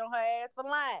charge on her ass for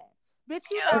lying. Bitch,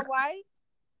 you Yeah. not white.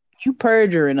 You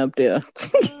perjuring up there.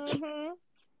 Mm-hmm.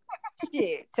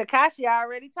 Shit. Takashi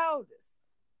already told us.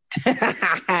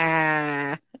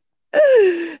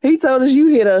 He told us you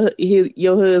hit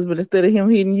your husband instead of him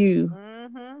hitting you.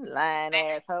 Mm-hmm. Lying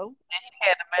asshole. He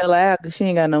had to bail her out because she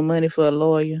ain't got no money for a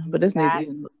lawyer. But that's neither Not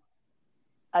here nor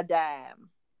a dime.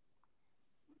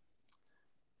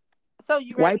 So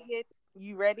you ready white. to get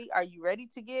you ready? Are you ready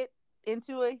to get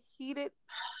into a heated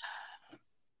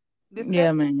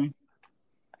Yeah, discussion? man.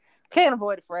 Can't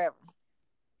avoid it forever.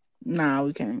 Nah,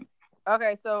 we can't.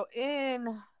 Okay, so in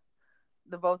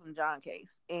the Botham Jean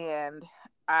case, and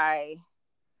I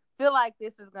feel like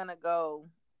this is gonna go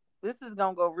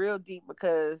real deep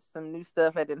because some new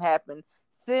stuff hadn't happened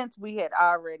since we had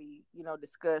already,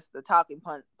 discussed the talking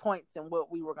points and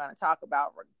what we were going to talk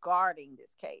about regarding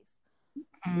this case.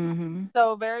 Mm-hmm.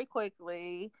 So very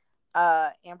quickly,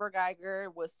 Amber Geiger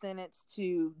was sentenced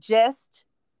to just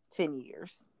 10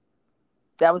 years.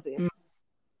 That was it.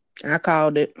 I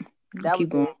called it. That was Keep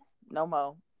going. it. No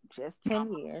more. Just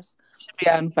 10 years. She'll be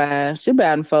out in 5. She'll be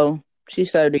out in 4. She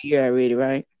served a year already,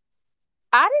 right?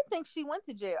 I didn't think she went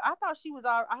to jail. I thought she was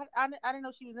all. I didn't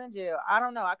know she was in jail. I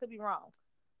don't know. I could be wrong.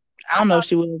 I I don't know if thought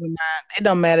she was or not. It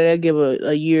don't matter. They'll give her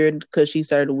a year because she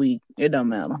served a week. It don't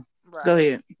matter. Go right.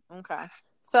 ahead. Okay.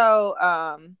 So,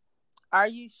 are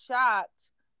you shocked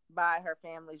by her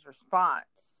family's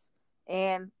response?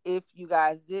 And if you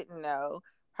guys didn't know,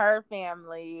 her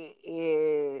family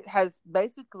has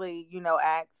basically,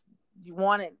 asked, you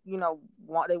wanted,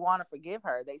 they want to forgive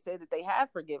her. They say that they have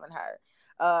forgiven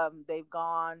her. They've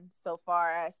gone so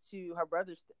far as to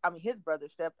his brother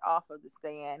stepped off of the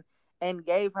stand and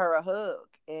gave her a hug.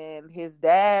 And his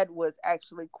dad was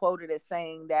actually quoted as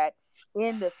saying that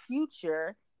in the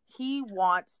future, he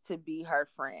wants to be her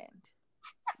friend.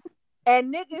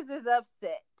 And niggas is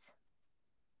upset.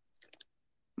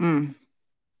 Mm.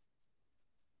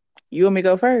 You want me to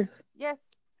go first? Yes.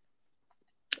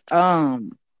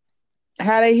 Um,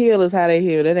 how they heal is how they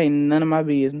heal. That ain't none of my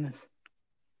business.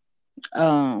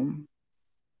 Um,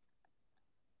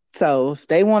 so if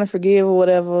they want to forgive or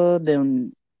whatever,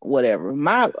 then whatever.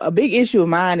 A big issue of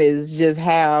mine is just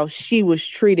how she was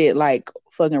treated like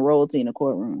fucking royalty in the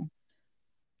courtroom.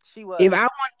 She If was. I wanted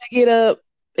to get up,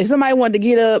 if somebody wanted to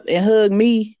get up and hug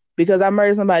me because I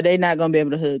murdered somebody, they not gonna be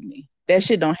able to hug me. That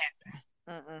shit don't happen.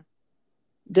 Mm-mm.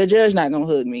 The judge not gonna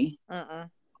hug me. Mm-mm.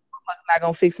 Not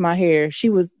gonna fix my hair. She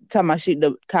was talking about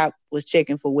the cop was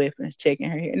checking for weapons, checking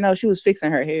her hair. No, she was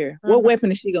fixing her hair. What Mm-hmm.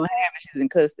 weapon is she gonna have if she's in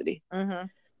custody? Mm-hmm.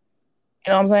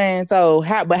 You know what I'm saying? So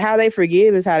how they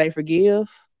forgive is how they forgive.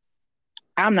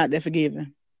 I'm not that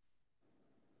forgiving.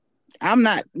 I'm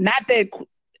not that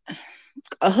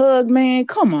a hug, man.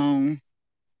 Come on.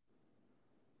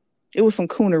 It was some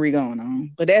coonery going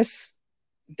on, but that's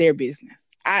their business.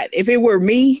 If it were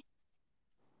me,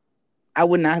 I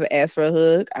would not have asked for a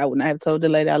hug. I would not have told the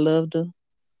lady I loved her.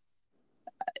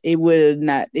 It would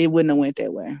not. It wouldn't have went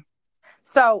that way.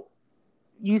 So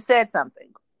you said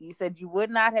something. You said you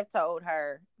would not have told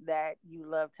her that you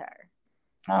loved her.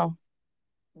 No,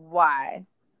 Why?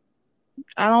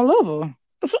 I don't love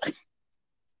her.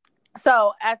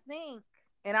 So I think,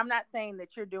 and I'm not saying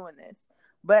that you're doing this,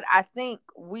 but I think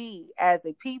we as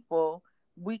a people,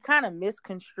 we kind of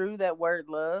misconstrue that word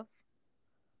love,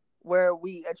 where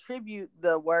we attribute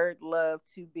the word love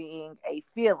to being a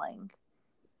feeling.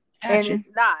 And Gotcha. it's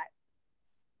not.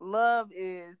 Love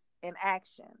is an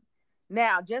action.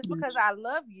 Now, just because I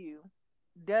love you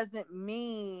doesn't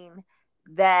mean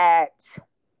that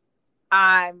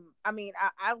I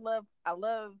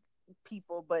love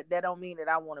people, but that don't mean that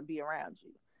I want to be around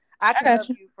you. I I can love got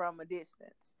you. you from a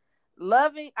distance.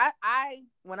 Loving I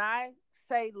when I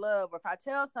say love, or if I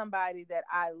tell somebody that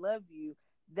I love you,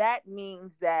 that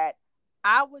means that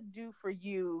I would do for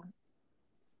you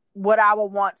what I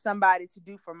would want somebody to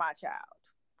do for my child.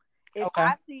 If Okay.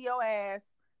 I see your ass,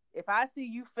 if I see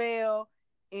you fail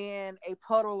in a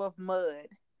puddle of mud,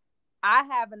 I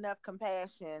have enough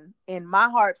compassion in my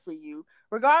heart for you,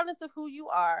 regardless of who you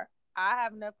are. I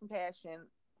have enough compassion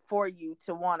for you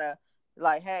to want to,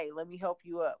 like, hey, let me help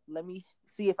you up. Let me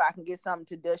see if I can get something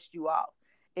to dust you off.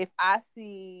 If I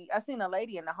seen a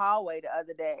lady in the hallway the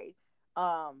other day.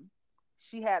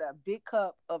 she had a big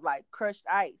cup of like crushed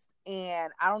ice,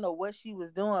 and I don't know what she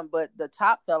was doing, but the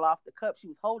top fell off the cup. She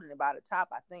was holding it by the top,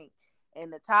 I think,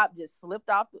 and the top just slipped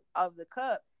off of the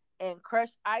cup, and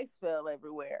crushed ice fell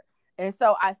everywhere. And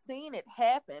so I seen it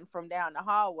happen from down the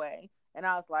hallway, and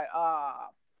I was like, "Oh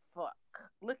fuck!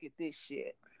 Look at this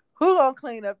shit. Who gonna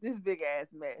clean up this big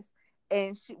ass mess?"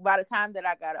 And by the time that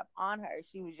I got up on her,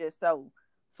 she was just so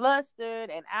flustered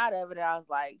and out of it. And I was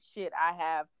like, "Shit! I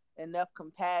have enough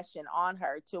compassion on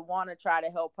her to want to try to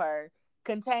help her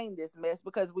contain this mess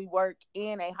because we work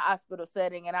in a hospital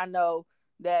setting, and I know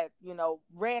that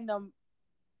random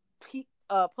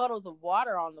puddles of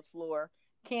water on the floor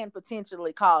can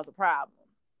potentially cause a problem."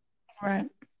 Right.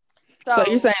 So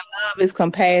you're So saying love is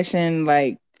compassion,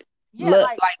 like yeah, love,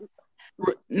 like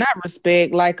like not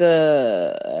respect, like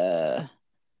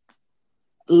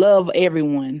love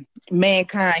everyone,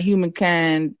 mankind,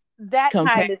 humankind, that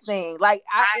compassion. kind of thing. Like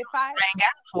I, I hang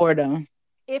out for them.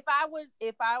 if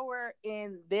I were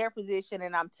in their position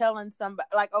and I'm telling somebody,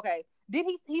 like, okay, did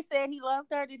he said he loved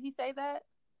her? Did he say that?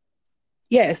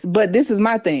 Yes, but this is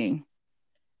my thing.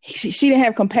 She didn't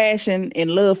have compassion and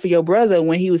love for your brother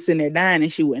when he was sitting there dying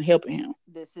and she wasn't helping him.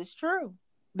 This is true.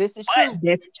 This is But true.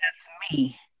 that's just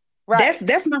me. Right.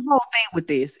 That's my whole thing with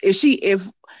this. If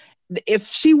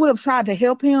she would have tried to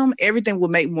help him, everything would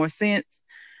make more sense.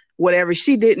 Whatever.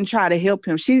 She didn't try to help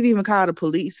him. She didn't even call the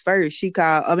police first.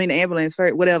 The ambulance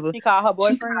first, whatever. She called her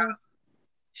She boyfriend.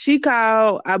 she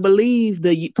called, I believe,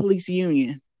 the police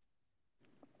union.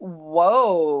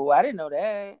 Whoa, I didn't know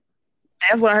that.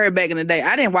 That's what I heard back in the day.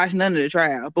 I didn't watch none of the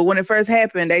trial, but when it first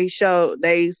happened, they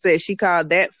said she called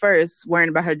that first, worrying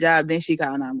about her job. Then she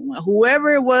called 911. Whoever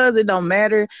it was, it don't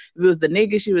matter if it was the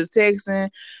nigga she was texting,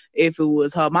 if it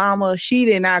was her mama. She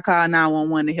did not call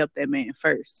 911 to help that man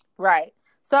first. Right.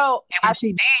 So And when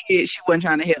she did, she wasn't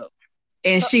trying to help.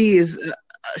 And she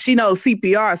knows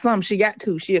CPR. Something she got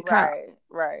to. She a cop. right,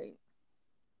 right.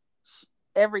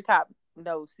 Every cop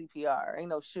knows CPR. Ain't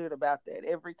no shit about that.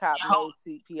 Every cop knows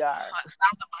CPR.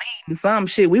 Stop the bleeding. Some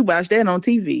shit. We watched that on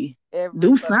TV. Every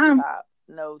Do fucking some. cop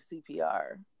knows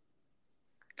CPR.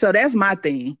 So that's my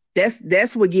thing.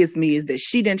 That's what gets me is that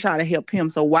she didn't try to help him.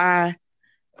 So why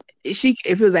if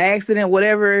it was an accident,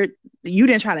 whatever, you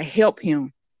didn't try to help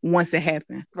him once it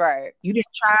happened. Right. You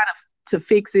didn't try to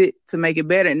fix it to make it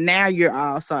better. Now you're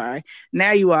all sorry.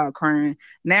 Now you all crying.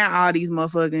 Now all these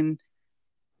motherfucking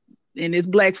and this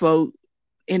black folk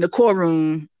in the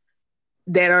courtroom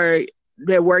that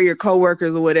were your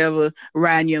coworkers or whatever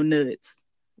riding your nuts.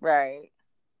 Right.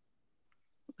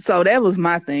 So that was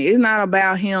my thing. It's not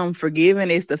about him forgiving.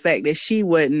 It's the fact that she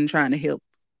wasn't trying to help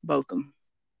both of them.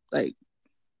 Like,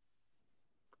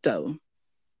 so.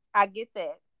 I get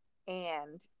that.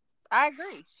 And I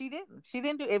agree. She didn't. She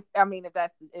didn't do if I mean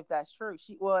if that's true.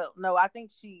 No, I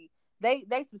think they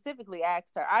specifically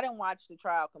asked her. I didn't watch the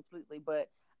trial completely, but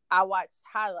I watched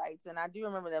highlights and I do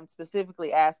remember them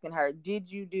specifically asking her, "Did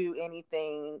you do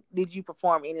anything? Did you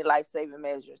perform any life-saving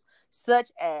measures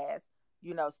such as,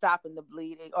 stopping the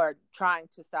bleeding or trying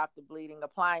to stop the bleeding,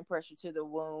 applying pressure to the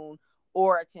wound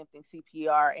or attempting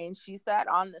CPR?" And she sat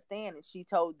on the stand and she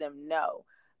told them no.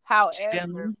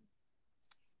 However,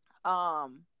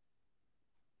 um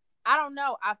I don't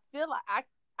know. I feel like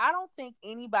I don't think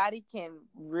anybody can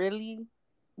really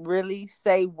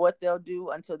say what they'll do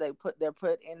until they're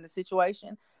put in the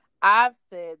situation. I've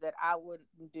said that I wouldn't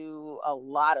do a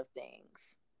lot of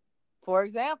things. For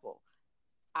example,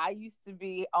 I used to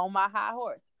be on my high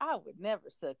horse. I would never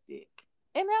suck dick.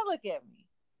 And now look at me.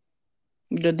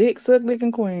 The dick suck dick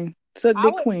and queen. Suck I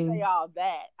dick wouldn't say queen. all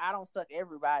that. I don't suck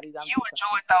everybody's. I'm You just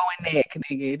saying. enjoy throwing neck,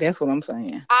 nigga. That's what I'm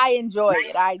saying. I enjoy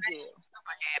it. I do.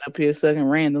 Head up here sucking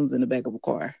randoms in the back of a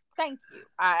car. Thank you.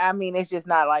 I mean, it's just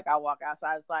not like I walk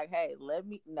outside. It's like, hey, let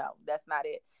me. No, that's not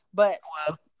it. But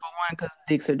Well, for one, because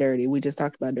dicks are dirty. We just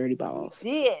talked about dirty we balls.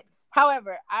 did.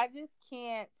 However, I just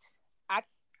can't. I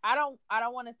I don't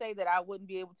want to say that I wouldn't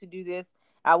be able to do this.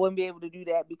 I wouldn't be able to do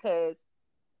that because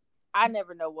I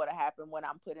never know what'll happen when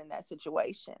I'm put in that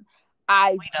situation.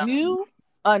 I do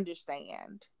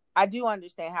understand. I do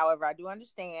understand. However, I do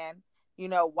understand,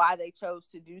 why they chose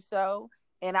to do so.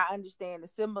 And I understand the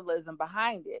symbolism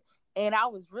behind it. And I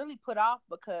was really put off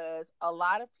because a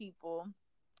lot of people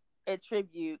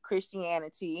attribute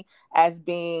Christianity as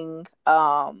being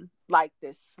like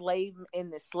the slave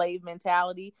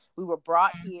mentality. We were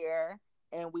brought here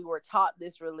and we were taught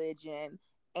this religion,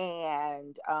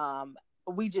 and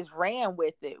we just ran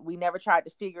with it. We never tried to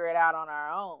figure it out on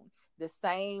our own. The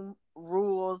same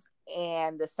rules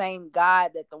and the same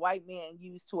God that the white man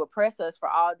used to oppress us for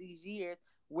all these years,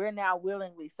 we now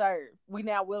willingly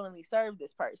serve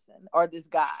this person or this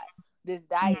God, this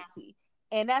deity.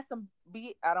 And that's some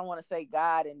be I don't want to say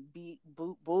God and be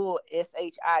bull shit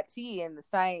in the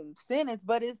same sentence,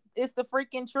 but it's the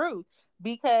freaking truth.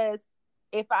 Because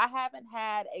if you haven't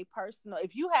had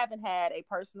a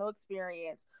personal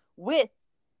experience with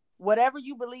whatever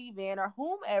you believe in or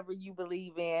whomever you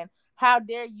believe in, how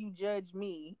dare you judge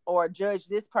me or judge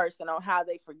this person on how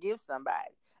they forgive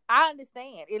somebody? I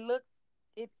understand.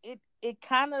 It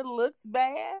kind of looks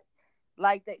bad,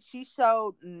 like that she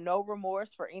showed no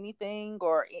remorse for anything,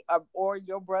 or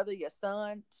your brother, your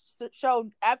son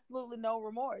showed absolutely no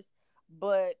remorse.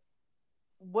 But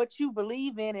what you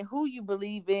believe in and who you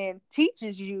believe in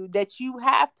teaches you that you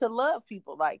have to love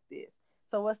people like this.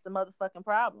 So what's the motherfucking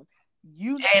problem?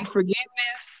 You And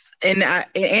forgiveness, and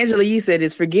Angela, you said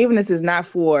this, forgiveness is not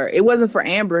for, it wasn't for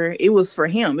Amber, it was for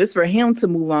him. It's for him to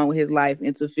move on with his life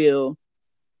and to feel,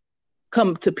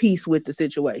 come to peace with the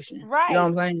situation. You know what Right.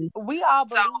 I'm saying? We all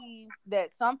So believe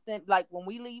that something, like when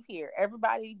we leave here,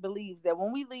 everybody believes that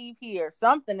when we leave here,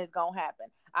 something is going to happen.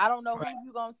 I don't know who right.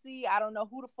 you going to see. I don't know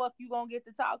who the fuck you going to get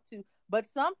to talk to, but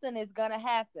something is going to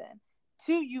happen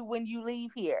to you when you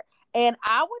leave here. And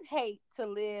I would hate to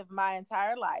live my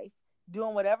entire life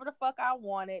doing whatever the fuck I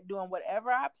wanted, doing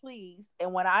whatever I pleased.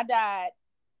 And when I died,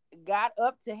 got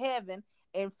up to heaven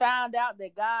and found out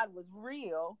that God was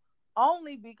real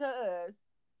only because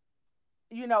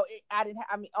I didn't.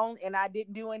 I mean, only, and I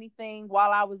didn't do anything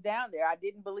while I was down there. I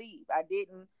didn't believe. I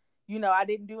didn't. I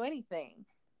didn't do anything.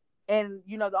 And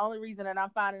the only reason that I'm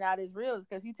finding out is real is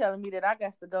because he's telling me that I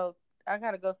got to go. I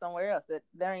got to go somewhere else. That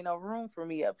there ain't no room for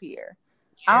me up here.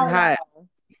 I It's don't hot. know.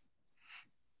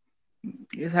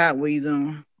 It's hot. Where you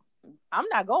going? I'm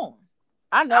not going.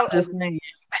 I I'm know just saying.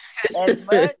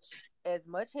 as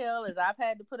much hell as I've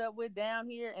had to put up with down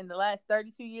here in the last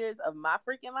 32 years of my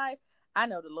freaking life. I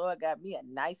know the Lord got me a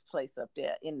nice place up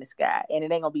there in the sky, and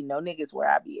it ain't gonna be no niggas where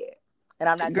I be at. And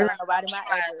I'm not Girl, telling nobody don't my be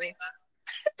lying. address.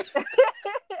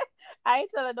 I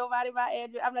ain't telling nobody my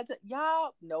address. I'm not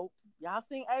y'all. Nope. Y'all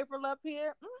seen April up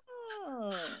here?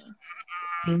 Mm-mm.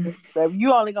 Mhm. Baby,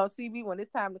 you only gonna see me when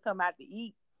it's time to come out to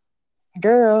eat.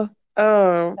 Girl.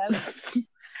 Telling you.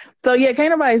 So yeah,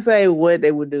 can't nobody say what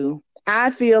they would do.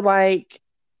 I feel like,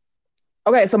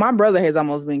 okay, so my brother has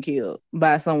almost been killed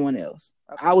by someone else.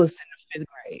 I Okay. was in the fifth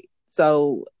grade,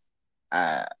 so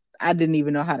uh, I didn't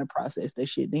even know how to process that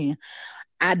shit then.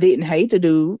 I didn't hate the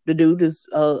dude. The dude is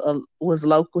was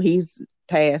local. He's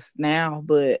passed now,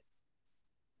 but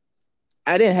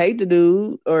I didn't hate the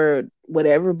dude or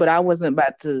whatever. But I wasn't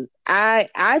about to.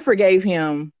 I forgave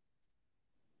him,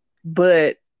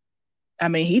 but I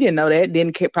mean he didn't know that.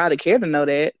 Didn't probably care to know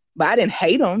that. But I didn't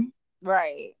hate him.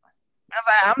 Right. I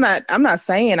was like, I'm not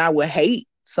saying I would hate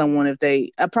someone if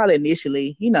they. I probably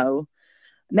initially,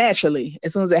 naturally,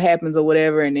 as soon as it happens or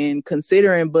whatever, and then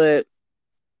considering, but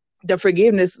the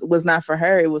forgiveness was not for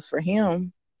her, it was for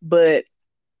him. But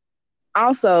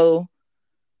also,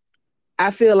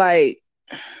 I feel like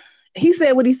he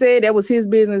said what he said. That was his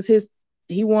business.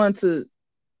 He wanted to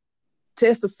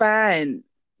testify and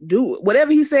do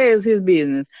whatever he says is his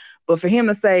business. But for him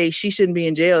to say she shouldn't be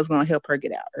in jail is going to help her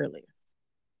get out earlier.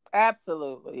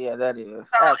 Absolutely. Yeah, that is.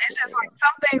 So it's just Absolutely. like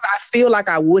some things I feel like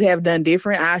I would have done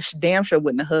different. I damn sure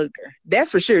wouldn't have hugged her.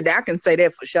 That's for sure. I can say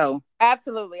that for sure.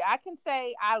 Absolutely. I can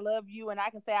say I love you and I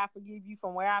can say I forgive you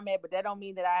from where I'm at, but that don't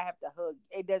mean that I have to hug.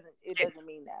 It doesn't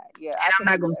mean that. Yeah, And I I'm can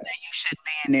not do gonna that. say you shouldn't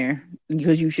be in there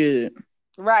because you should.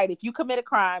 Right. If you commit a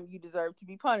crime, you deserve to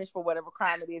be punished for whatever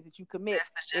crime it is that you commit.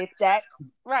 That's the If justice that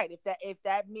system. right, if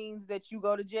that means that you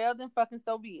go to jail, then fucking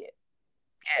so be it.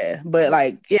 Yeah, but And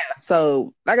like, yeah.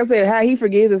 So, like I said, how he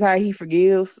forgives is how he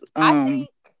forgives. I think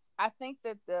I think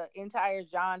that the entire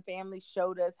Jean family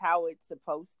showed us how it's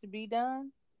supposed to be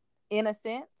done, in a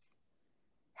sense.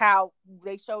 How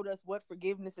they showed us what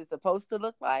forgiveness is supposed to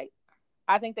look like.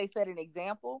 I think they set an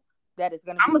example that is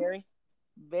going to be I'm gonna very,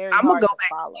 very I'm gonna hard go to back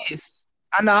to follow. this.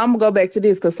 I know I'm gonna go back to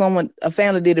this because a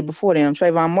family did it before them.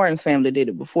 Trayvon Martin's family did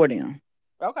it before them.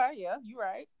 Okay, yeah, you're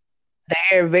right.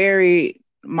 They're very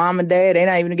mom and dad. They're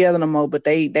not even together no more, but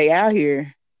they out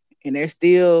here and they're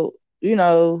still, you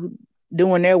know,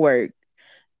 doing their work.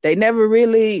 They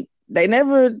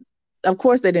never. Of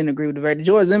course, they didn't agree with the verdict.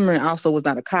 George Zimmerman also was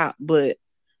not a cop, but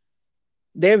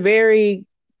they're very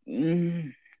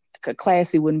mm,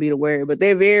 classy wouldn't be the word, but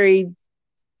they're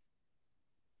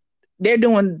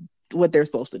doing what they're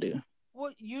supposed to do.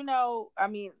 Well, I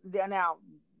mean, now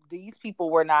these people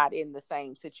were not in the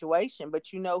same situation,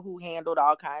 but you know who handled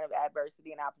all kind of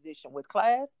adversity and opposition with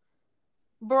class?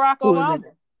 Barack Who is it?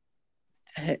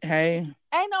 Obama. Hey,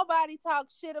 Ain't nobody talk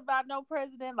shit about no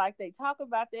president like they talk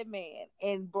about that man.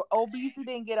 And OBZ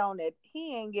didn't get on that.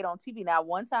 He ain't get on TV not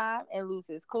one time and lose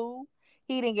his cool.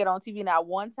 He didn't get on TV not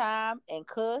one time and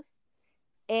cuss.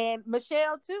 And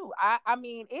Michelle too. I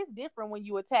mean, it's different when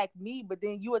you attack me, but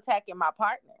then you attacking my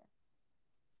partner.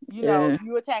 You know, Yeah.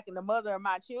 you attacking the mother of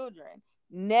my children.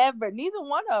 Neither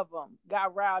one of them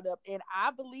got riled up, and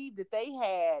I believe that they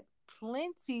had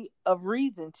plenty of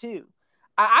reason to.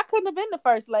 I couldn't have been the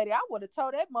first lady. I would have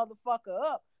told that motherfucker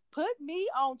up. Put me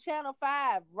on Channel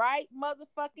 5 right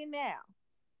motherfucking now.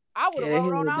 I would have Yeah,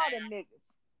 wrote on all them niggas.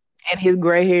 and his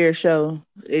gray hair show.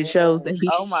 It shows that Yes. he.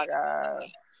 Oh my god.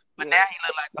 But now he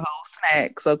look like a whole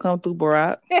snack. So come through,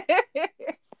 Barack. Yes.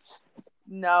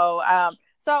 No.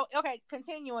 So okay,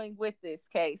 continuing with this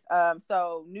case.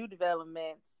 So new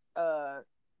developments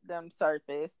them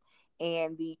surfaced,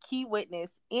 and the key witness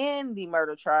in the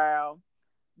murder trial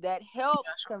that helped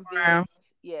convict Brown.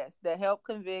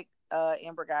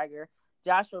 Amber Geiger,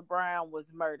 Joshua Brown, was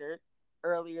murdered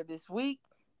earlier this week.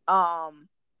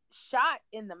 Shot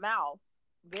in the mouth.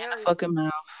 In the Very, fucking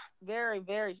mouth. very,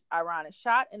 very ironic.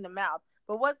 Shot in the mouth.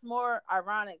 But what's more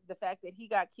ironic, the fact that he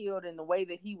got killed in the way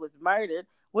that he was murdered,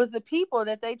 was the people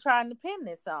that they trying to pin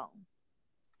this on.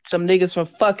 Some niggas from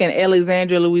fucking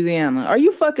Alexandria, Louisiana. Are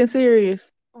you fucking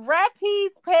serious?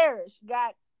 Rapides Parish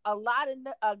got a lot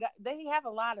of they have a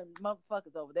lot of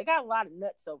motherfuckers over. They got a lot of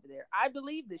nuts over there. I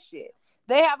believe this shit.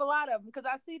 They have a lot of them because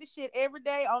I see the shit every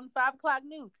day on 5 o'clock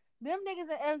news. Them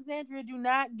niggas in Alexandria do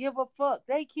not give a fuck.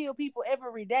 They kill people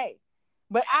every day.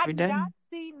 But I Every do day. not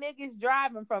see niggas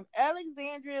driving from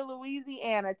Alexandria,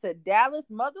 Louisiana to Dallas,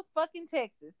 motherfucking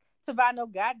Texas to buy no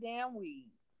goddamn weed.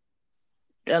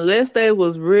 Unless they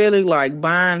was really like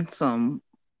buying some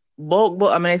bulk.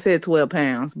 I mean, they said 12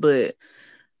 pounds, but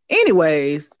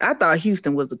anyways, I thought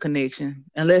Houston was the connection.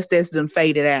 Unless that's done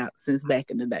faded out since back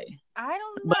in the day. I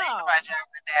don't But ain't know. nobody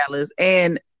driving to Dallas.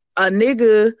 And a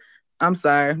nigga, I'm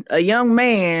sorry, a young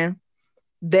man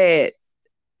that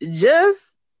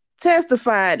just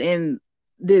testified in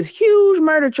this huge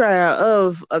murder trial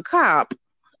of a cop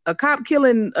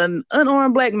killing an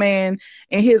unarmed black man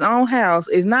in his own house,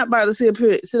 is not about to sit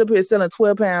up here selling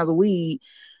 12 pounds of weed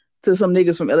to some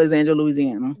niggas from Alexandria,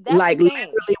 Louisiana. That's the Like thing.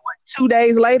 literally, what, 2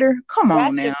 days later? Come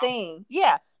on That's the now. thing.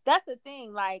 Yeah, that's the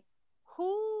thing. Like,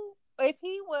 who? If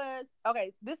he was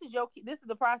okay, this is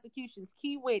the prosecution's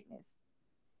key witness.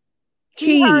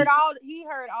 He heard Key. all. He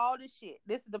heard all the shit.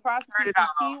 This is the Heard it prosecution's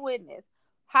all. key witness.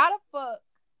 How the fuck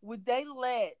would they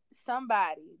let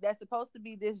somebody that's supposed to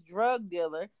be this drug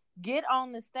dealer get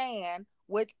on the stand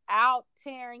without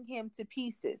tearing him to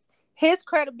pieces? His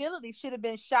credibility should have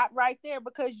been shot right there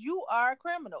because you are a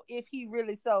criminal if he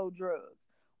really sold drugs.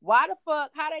 Why the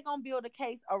fuck? How they gonna build a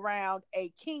case around a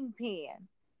kingpin?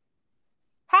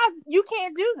 How you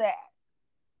can't do that?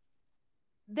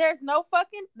 There's no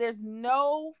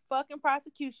fucking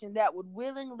prosecution that would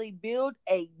willingly build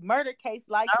a murder case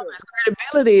like No, this. his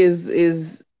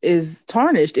credibility is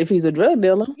tarnished if he's a drug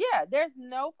dealer. Yeah, there's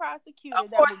no prosecutor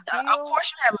Of that course, would of build.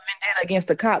 course, you have a vendetta against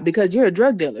the cop because you're a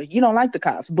drug dealer. You don't like the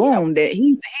cops. Yeah, Boom. That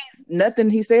he's nothing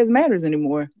he says matters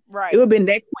anymore. It right, would have been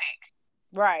that quick.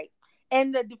 right.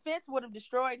 And the defense would have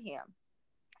destroyed him.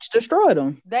 Just destroyed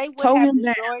him. They would Told have him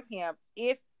down. destroyed him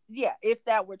if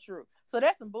that were true. So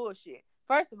that's some bullshit.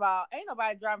 First of all, ain't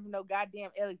nobody driving from no goddamn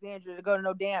Alexandria to go to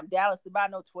no damn Dallas to buy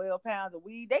no 12 pounds of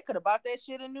weed. They could have bought that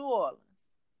shit in New Orleans.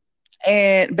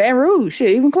 And Baton Rouge,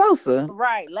 shit, even closer.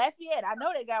 Right, Lafayette. I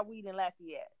know they got weed in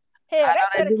Lafayette. Hell, I know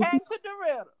they they could have do. came to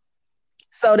Doretta.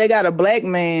 So they got a black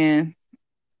man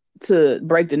to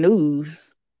break the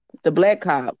news. The black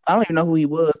cop. I don't even know who he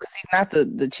was because he's not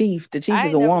the chief. The chief I is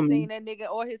ain't a never woman. seen that nigga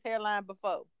or his hairline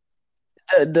before.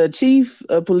 The chief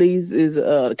of police is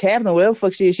the captain, whatever the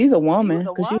fuck she is. She's a She woman was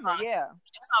a because woman, yeah.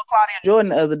 she was on Claudia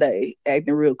Jordan the other day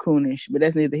acting real coonish, but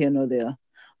that's neither here nor there.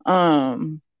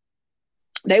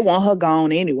 They want her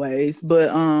gone anyways, but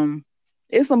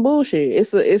it's some bullshit.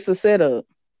 It's a setup.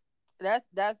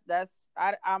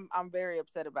 I'm very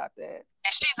upset about that.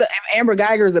 And if Amber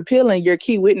Geiger is appealing, your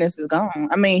key witness is gone.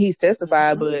 I mean, he's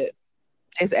testified, Mm-hmm.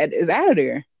 but it's out of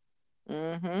there.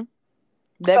 Mm-hmm.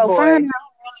 So find out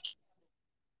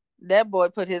That boy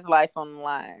put his life on the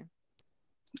line.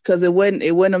 because it wasn't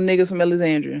them niggas from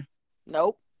Alexandria.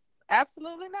 Nope.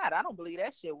 Absolutely not. I don't believe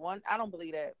that shit. I don't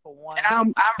believe that for one. And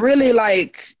I'm really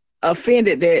like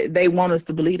offended that they want us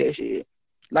to believe that shit.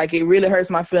 Like it really hurts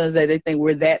my feelings that they think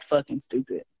we're that fucking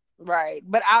stupid. Right.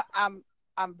 But I'm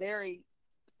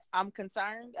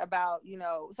concerned about,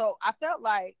 so I felt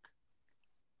like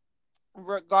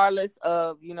regardless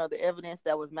of, the evidence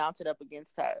that was mounted up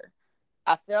against her,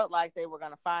 I felt like they were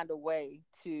going to find a way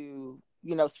to,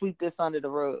 sweep this under the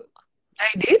rug.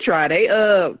 They did try.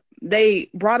 They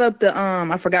brought up the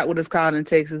I forgot what it's called in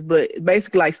Texas, but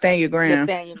basically like stand your The ground.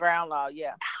 stand your ground law,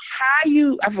 yeah. how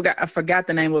you? I forgot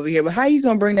the name over here, but how you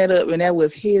gonna bring that up? And that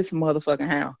was his motherfucking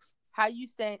house. How you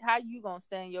gonna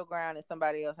stand your ground in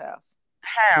somebody else's house?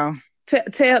 How?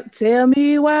 Tell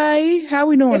me why. How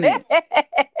we doing it?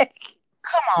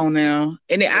 Come on now.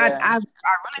 And then Yeah. I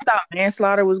really thought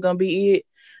manslaughter was gonna be it.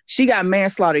 She got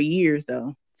manslaughter years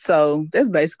though, so that's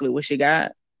basically what she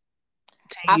got.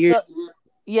 10 I years. feel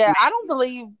yeah, I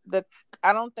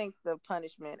don't think the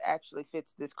punishment actually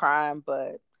fits this crime,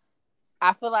 but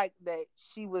I feel like that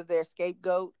she was their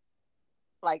scapegoat.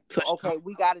 Like, For sure. okay,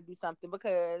 we got to do something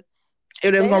because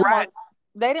If they was they gonna didn't ride, want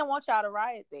they didn't want y'all to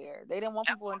riot there. They didn't want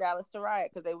people in Dallas to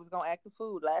riot because they was gonna act the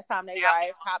food. Last time they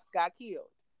rioted, cops got killed.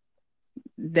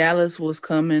 Dallas was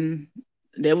coming.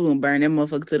 They was gonna burn that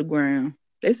motherfucker to the ground.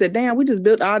 They said, "Damn, we just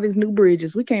built all these new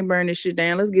bridges. We can't burn this shit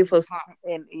down. Let's give her something."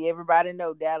 And everybody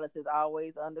know Dallas is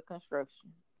always under construction.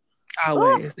 Oof,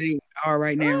 Always. They are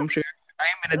right now, I'm oof, sure. I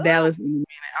ain't been to oof. Dallas in a minute.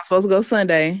 I'm supposed to go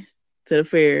Sunday to the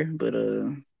fair, but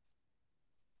Oof.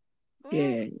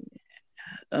 yeah.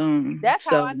 That's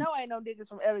how So I know ain't no niggas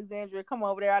from Alexandria come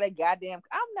over there. All that goddamn.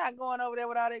 I'm not going over there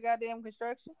with all that goddamn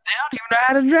construction. they don't even know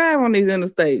how to drive on these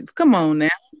interstates. Come on now.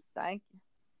 Thank you.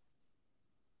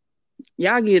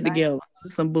 Y'all get Thank together.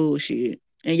 This is some bullshit.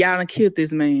 And y'all done killed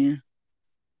this man.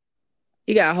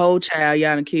 He got a whole child.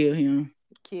 Y'all done killed him.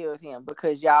 killed him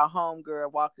because y'all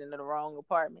homegirl walked into the wrong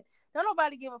apartment. Don't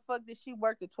nobody give a fuck that she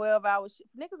worked a 12-hour shift.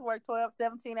 Niggas work 12,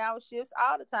 17-hour shifts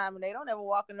all the time and they don't ever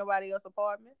walk in nobody else's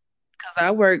apartment. Cause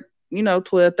I work,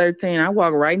 12, 13. I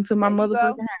walk right into my There you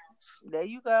motherfucking go. house. There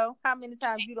you go. How many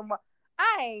times you done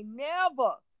I ain't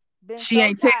never been She so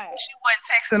ain't texting. tired. She wasn't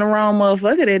texting the wrong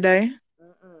motherfucker that day.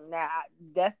 Now,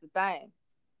 that's the thing.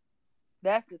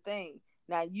 That's the thing.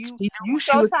 Now, She you knew who you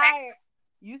she so was tired.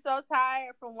 You so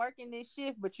tired from working this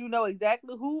shift, but you know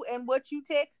exactly who and what you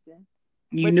texting. texting.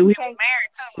 You But knew you he was can't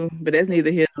married too, but that's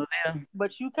neither here nor there.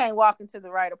 but you can't walk into the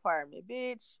right apartment,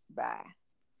 bitch. Bye.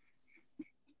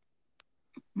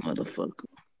 Motherfucker.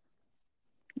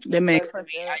 That Can't man play could person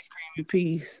eat else ice cream in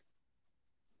peace.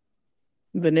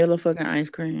 Vanilla fucking ice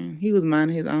cream. He was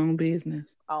minding his own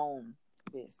business. own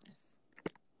business.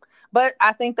 But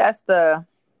I think that's the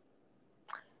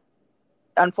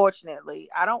unfortunately,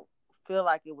 I don't feel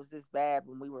like it was this bad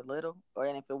when we were little,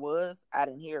 and if it was, I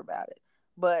didn't hear about it.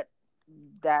 But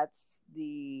that's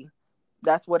the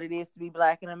that's what it is to be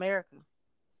black in America.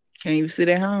 Can't even sit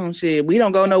at home. Shit, we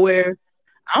don't go Can't nowhere.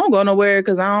 I don't go nowhere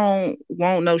because I don't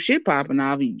want no shit popping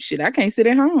off. Shit, I can't sit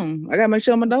at home. I gotta make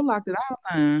sure my door locked at all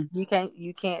times. you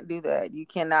can't do that. You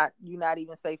cannot you're not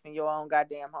even safe in your own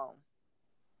goddamn home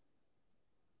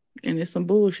And it's some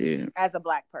bullshit. as a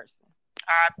black person.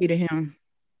 R.I.P. to him.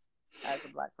 As a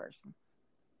black person.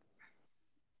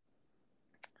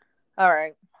 All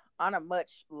right. On a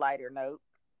much lighter note,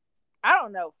 I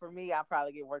don't know. For me, I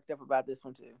probably get worked up about this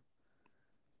one too.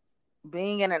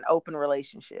 Being in an open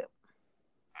relationship.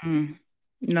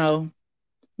 No.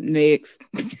 Next.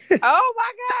 Oh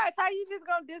my gosh, how you just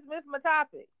gonna dismiss my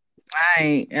topic?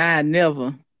 I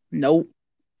never. Nope.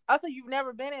 Also, you've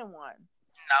never been in one.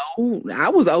 No. I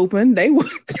was open.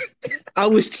 I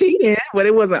was cheating, but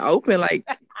it wasn't open like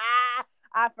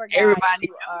I forgot everybody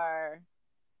you are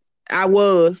I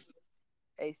was.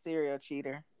 a serial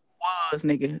cheater. Was,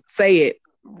 nigga. Say it.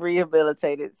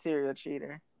 Rehabilitated serial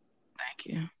cheater. Thank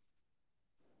you.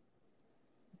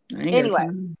 I ain't got Anyway,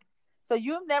 time. so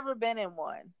you've never been in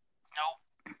one.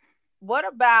 Nope. What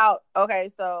about okay,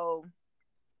 so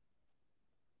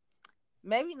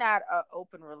maybe not an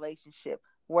open relationship.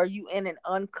 Were you in an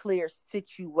unclear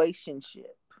situationship?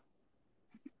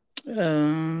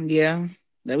 Yeah.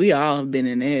 That we all have been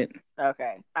in it.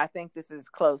 Okay, I think this is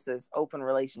close as open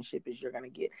relationship as you're gonna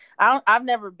get. I've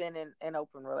never been in an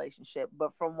open relationship,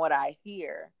 but from what I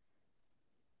hear,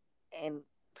 and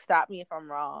stop me if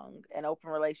I'm wrong, an open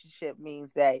relationship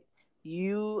means that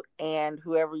you and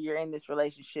whoever you're in this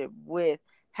relationship with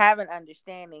have an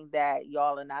understanding that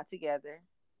y'all are not together.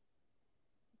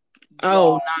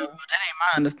 Oh no, Y'all, that ain't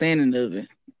my understanding of it.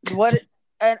 what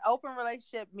an open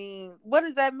relationship mean? What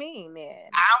does that mean then?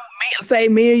 I don't say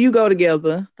me and you go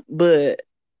together, but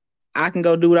I can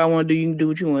go do what I want to do. You can do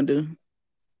what you want to do.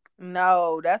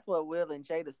 No, that's what Will and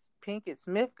Jada Pinkett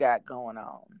Smith got going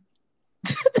on.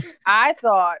 I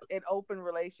thought an open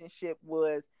relationship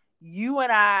was you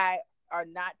and I are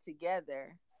not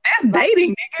together. That's Like,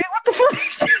 dating, nigga. What the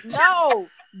fuck? no,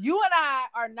 you and I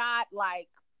are not like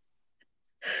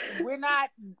we're not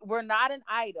an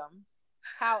item.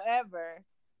 However,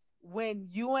 when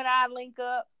you and I link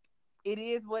up, it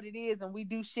is what it is, and we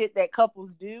do shit that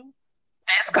couples do.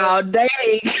 That's But called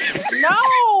dating.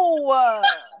 no,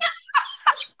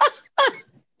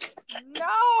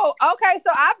 No. Okay,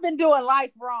 so I've been doing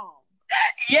life wrong.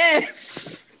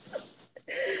 Yes.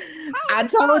 How I is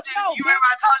it told you. called? No, You remember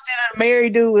bitch. I told you that a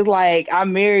married dude was like,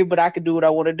 I'm married, but I can do what I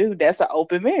want to do. That's an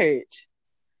open marriage.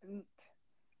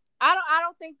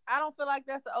 I don't feel like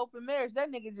that's an open marriage.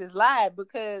 That nigga just lied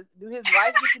because do his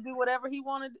wife get to do whatever he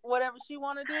wanted, whatever she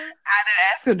want to do? I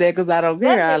didn't ask him that because I don't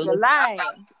care. That nigga lying.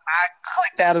 I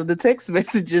clicked out of the text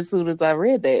message as soon as I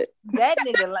read that. That's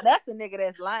a nigga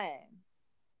that's lying.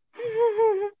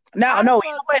 No, How the no,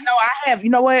 you know fuck what? you? No, I have. You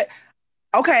know what?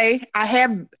 Okay, I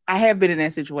have been in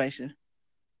that situation.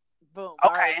 Boom.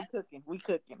 All right, Okay, we yeah,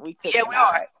 cooking. we All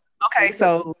are. right, we Okay, cooking.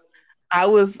 so I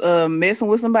was messing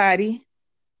with somebody,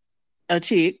 a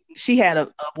chick. She had a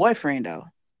boyfriend though.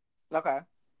 Okay.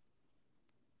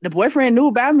 The boyfriend knew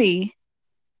about me,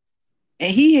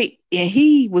 and he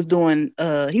was doing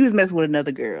he was messing with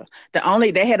another girl.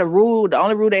 They had a rule. The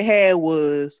only rule they had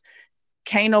was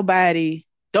can't nobody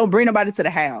don't bring nobody to the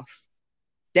house.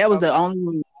 That was the Okay. only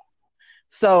rule.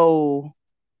 So,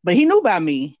 but he knew about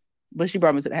me, but she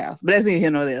brought me to the house. But that's neither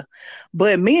here nor there.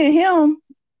 But me and him,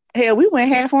 hell, we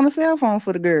went half on the cell phone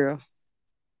for the girl.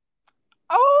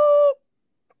 Oh.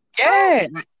 Oh. Yeah,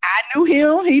 I knew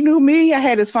him. He knew me. I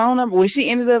had his phone number. When she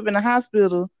ended up in the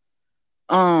hospital,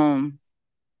 um,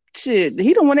 shit,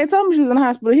 he the one that told me she was in the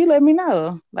hospital. He let me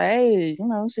know, like, hey,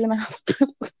 she in the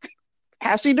hospital.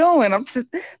 How she doing? I'm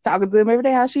just talking to him every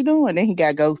day. How she doing? Then he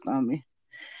got ghost on me.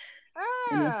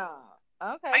 And Oh.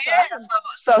 Okay. So I yeah, can.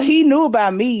 so he knew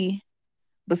about me,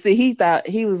 but see, he thought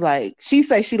he was like, she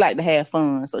say she like to have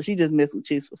fun, so she just mess with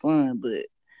chicks for fun. But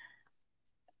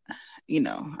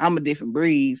I'm a different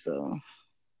breed, so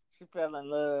She fell in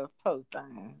love. Post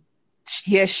thing.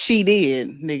 yes, she did,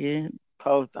 nigga.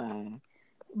 Post thing.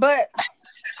 But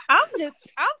I'm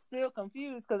still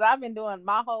confused because I've been doing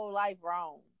my whole life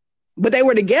wrong. But they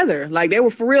were together, like they were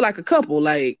for real, like a couple.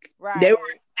 Like Right. they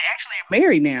actually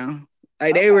married now.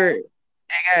 Like Okay.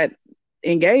 they got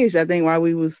engaged. I think while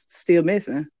we was still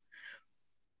missing.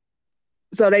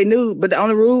 So they knew, but the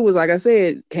only rule was, like I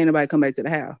said, can't nobody come back to the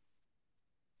house.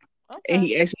 And Okay.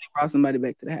 he actually brought somebody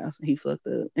back to the house, and he fucked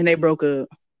up, and they broke up,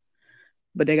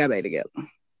 but they got back together.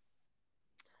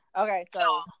 Okay. So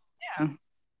So yeah,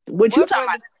 what you what talking were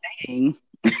about the this dating?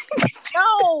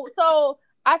 no? So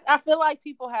I feel like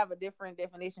people have a different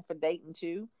definition for dating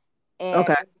too, and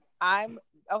Okay, I'm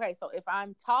okay. So if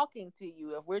I'm talking to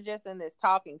you, if we're just in this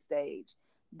talking stage,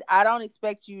 I don't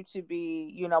expect you to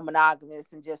be,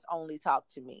 monogamous and just only talk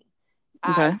to me.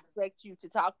 I okay. expect you to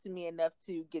talk to me enough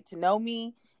to get to know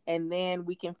me, and then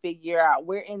we can figure out.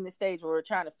 We're in the stage where we're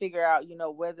trying to figure out,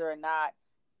 whether or not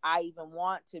I even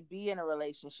want to be in a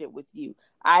relationship with you.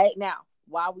 I now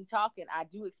while we talking, I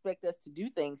do expect us to do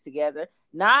things together.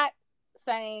 Not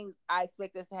saying I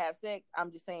expect us to have sex.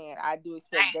 I'm just saying I do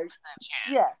expect dates.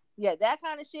 Yeah, yeah, that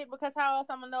kind of shit. Because how else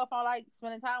I'm gonna know if I like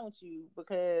spending time with you?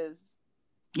 Because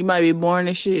You might be boring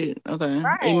as shit. Okay, you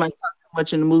might right, talk too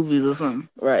much in the movies or something.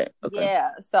 Right. Okay.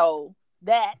 yeah. So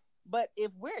that. But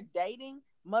if we're dating,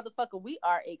 motherfucker, we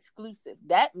are exclusive.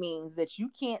 That means that you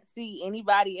can't see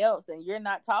anybody else, and you're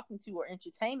not talking to or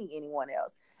entertaining anyone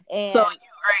else. So you And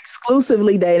are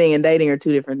exclusively dating and dating are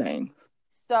two different things.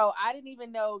 so I didn't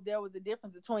even know there was a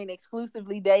difference between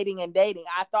exclusively dating and dating.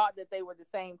 I thought that they were the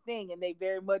same thing, and they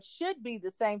very much should be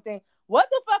the same thing. What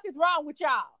the fuck is wrong with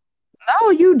y'all? No,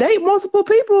 you date multiple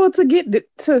people to get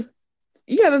to.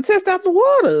 You got to test out the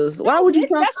waters. No, Why would you bitch,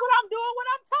 talk that's to? what I'm doing when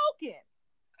I'm talking.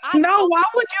 I No, talk why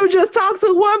would you just talk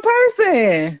to one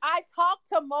person? I talk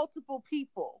to multiple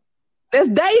people. That's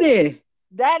dating.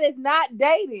 That is not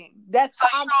dating. So you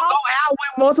don't go out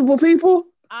with multiple people?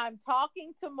 I'm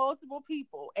talking to multiple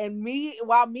people, and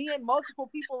while me and multiple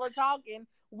people are talking,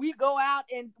 we go out.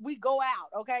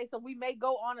 Okay, so we may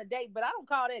go on a date, but I don't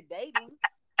call that dating.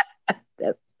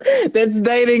 That's, that's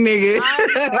dating, I'm nigga.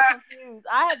 so confused.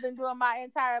 I have been doing my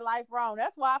entire life wrong.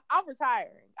 That's why I'm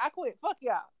retiring. I quit. Fuck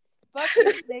y'all. Fuck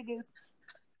these niggas.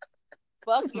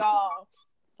 Fuck y'all.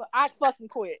 But I fucking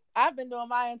quit. I've been doing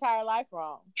my entire life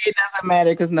wrong. It doesn't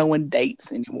matter because no one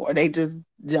dates anymore. They just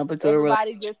jump into a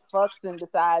Everybody relationship. just fucks and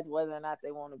decides whether or not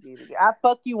they want to be together. I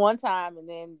fuck you one time and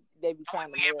then they be trying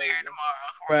to We get marry married you. tomorrow.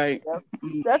 Right. Yep.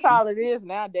 Mm. That's all it is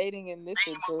now. Dating in this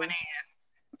Ain't century. moving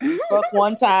You fuck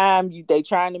one time, they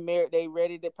trying to marry, they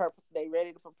ready to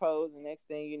propose, and next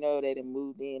thing you know, they done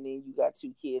moved in, and you got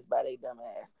two kids by their dumb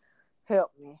ass.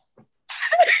 Help me,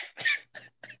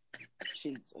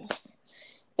 Jesus.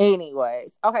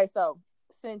 Anyways, okay, so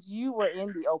since you were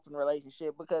in the open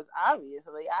relationship, because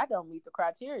obviously I don't meet the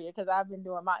criteria because I've been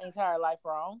doing my entire life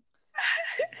wrong.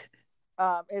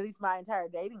 At least my entire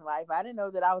dating life. I didn't know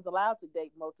that I was allowed to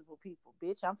date multiple people.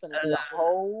 Bitch, I'm finna be a in.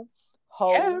 whole,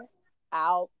 Yeah. whole.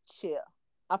 I'll chill.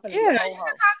 I'm finna be Yeah, a you whole can hoe.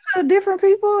 talk to different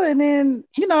people, and then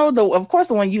of course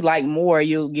the one you like more,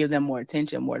 you'll give them more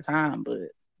attention, more time. But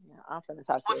Yeah, I'm finna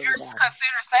talk to if you're everybody.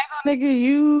 considered single, nigga,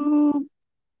 you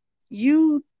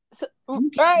So,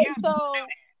 you right. you So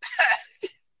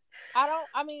I don't.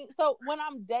 I mean, so when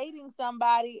I'm dating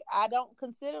somebody, I don't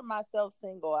consider myself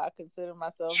single. I consider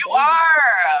myself you dating.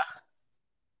 are.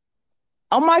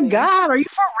 Oh my See, God, are you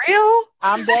for real?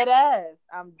 I'm dead ass.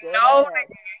 I'm dead No, ass.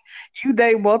 you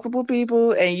date multiple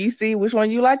people and you see which one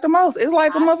you like the most. It's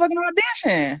like a I motherfucking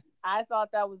audition. I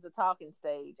thought that was the talking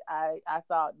stage. I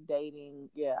thought dating.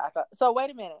 Yeah, I thought. So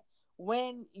wait a minute.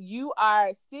 When you are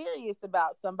serious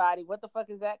about somebody, what the fuck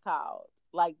is that called?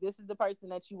 Like this is the person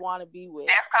that you want to be with.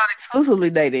 That's called exclusively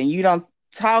dating. You don't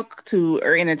talk to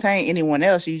or entertain anyone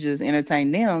else. You just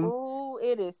entertain them. Ooh,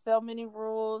 it is so many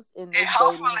rules in And this dating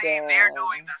hopefully they're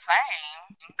doing game. the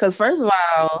same. Because first of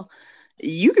all,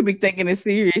 you could be thinking it's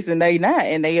serious and they not,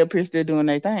 and they up here still doing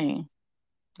their thing.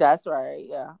 That's right.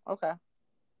 Yeah. Okay.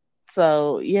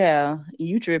 So yeah,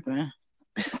 you tripping.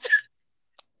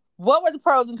 What were the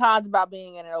pros and cons about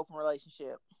being in an open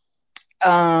relationship?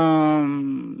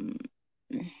 Um,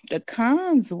 the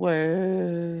cons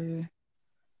were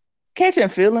catching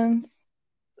feelings.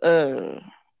 Uh,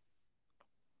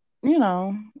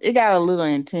 it got a little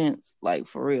intense, like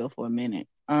for real, for a minute.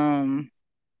 And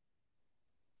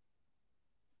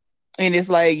it's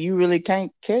like you really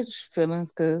can't catch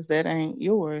feelings because that ain't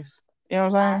yours. You know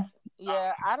what I I'm saying?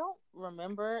 yeah, I don't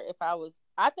remember if I was.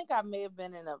 I think I may have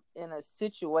been in a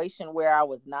situation where I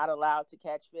was not allowed to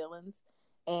catch feelings,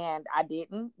 and I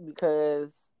didn't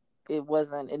because it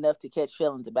wasn't enough to catch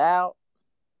feelings about.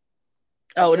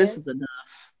 I Oh, this guess. is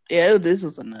enough. Yeah, this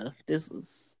was enough. It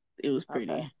was Okay.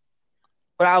 pretty.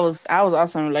 But I was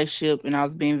also in a relationship and I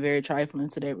was being very trifling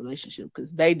to that relationship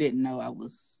because they didn't know I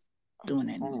was I'm doing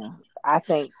just that neither. saying. I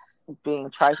think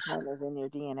being trifling is in your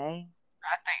DNA.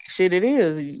 I think shit it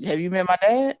is. Have you met my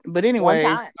dad? But One anyways,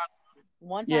 time.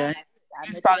 One yeah, time. I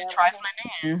he's met your probably dad one time.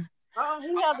 trifling in. Oh,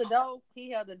 he held the door.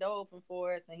 He held the door open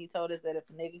for us, and he told us that if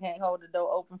a nigga can't hold the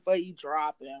door open for you,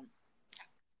 drop him.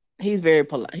 He's very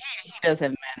polite. He does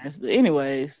have manners. But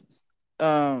anyways,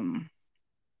 um,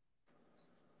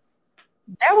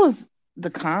 that was the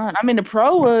con. I mean, the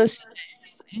pro was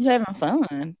you having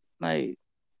fun. Like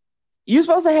you're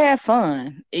supposed to have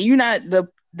fun. And you're not the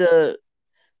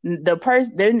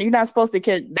person. You're not supposed to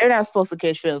catch. They're not supposed to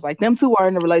catch feelings. Like them two are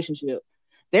in a relationship.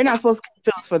 They're not supposed to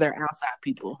catch feelings for their outside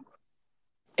people.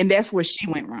 And that's where she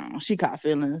went wrong. She caught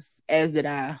feelings, as did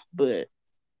I, but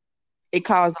it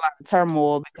caused a lot of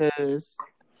turmoil because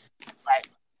like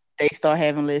they start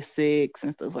having less sex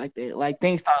and stuff like that. Like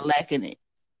things start lacking it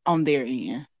on their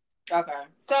end. Okay.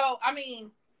 So, I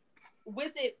mean,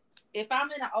 with it, if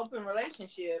I'm in an open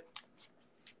relationship,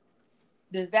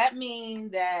 does that mean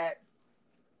that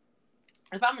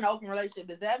if I'm in an open relationship,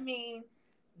 does that mean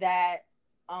that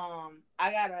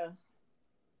I gotta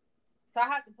so I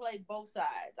have to play both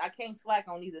sides. I can't slack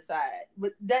on either side.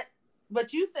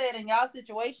 But you said in y'all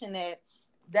situation that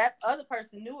that other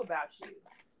person knew about you.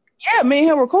 Yeah, me and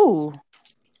him were cool.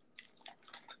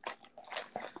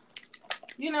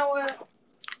 You know what?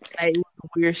 Hey, it was some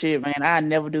weird shit, man. I'd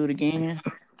never do it again.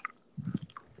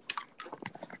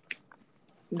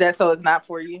 That so it's not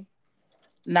for you.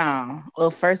 Nah.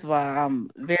 Well, first of all, I'm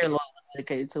very loyal and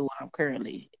dedicated to what I'm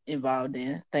currently involved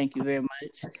in. Thank you very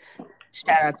much.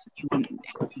 Shout out to you when you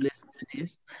listen to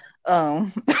this.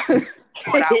 Um,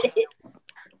 but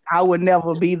I would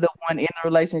never be the one in a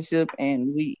relationship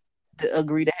and we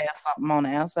agree to have something on the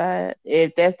outside.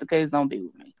 If that's the case, don't be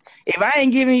with me. If I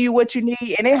ain't giving you what you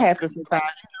need, and it happens sometimes,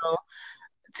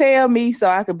 tell me so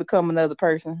I could become another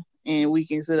person and we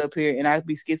can sit up here and I could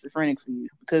be schizophrenic for you.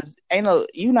 Because ain't no,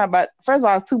 you not about, first of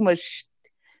all, it's too much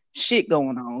shit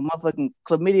going on. Motherfucking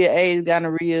chlamydia, AIDS,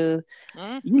 gonorrhea.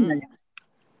 You know, Mm-hmm.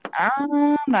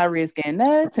 I'm not risking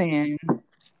nothing.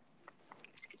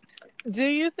 Do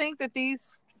you think that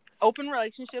these open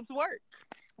relationships work?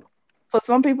 For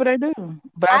some people, they do.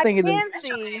 But I I think it can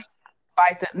eventually see.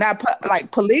 like not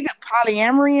like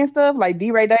polyamory and stuff like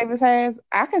D. Ray Davis has.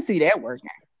 I can see that working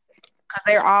because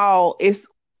they're all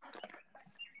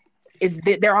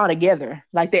together.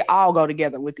 Like they all go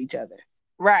together with each other.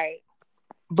 Right.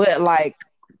 But like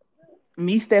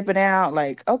me stepping out,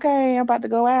 like okay, I'm about to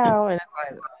go out, and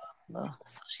it's like,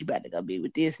 so she about to go be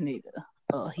with this nigga.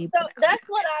 Oh, he So about to go be. that's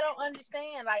what I don't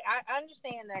understand. Like I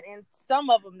understand that in some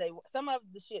of them some of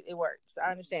the shit it works.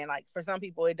 I understand like for some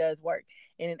people it does work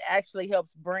and it actually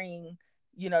helps bring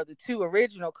the two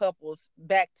original couples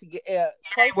back to get Ain't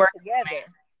closer working for together.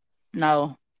 me.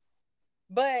 No,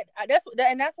 But that's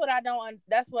what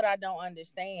I don't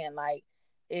understand. Like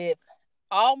if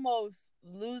almost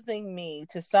losing me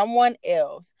to someone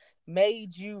else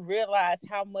made you realize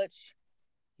how much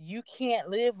you can't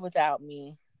live without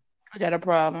me. I got a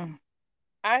problem.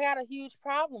 I got a huge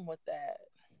problem with that.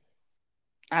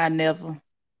 I never.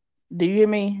 Do you hear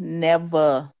me?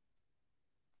 Never,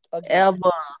 Again.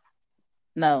 ever.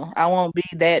 No, I won't be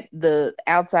that the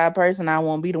outside person. I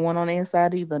won't be the one on the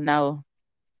inside either. No,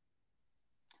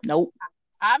 nope,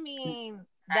 I not mean,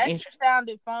 that shit interested.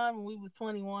 sounded fun when we was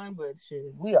 21, but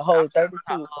shit, we a I'm whole talking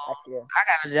 32 last year. I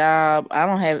got a job. I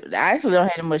don't have. I actually don't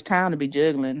have that much time to be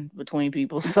juggling between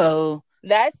people. So,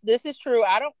 This is true.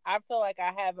 I feel like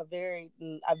I have a very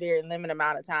limited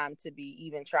amount of time to be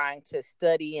even trying to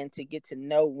study and to get to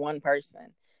know one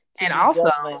person to and be also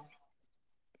juggling.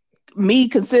 me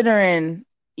considering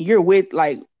you're with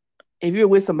like if you're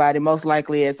with somebody, most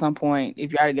likely at some point,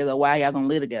 if y'all together, why y'all gonna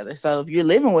live together? So if you're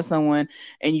living with someone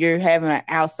and you're having an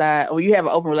outside or you have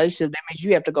an open relationship, that means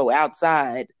you have to go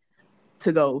outside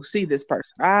to go see this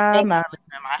person. I'm And not living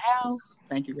in my house.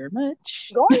 Thank you very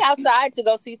much. going outside to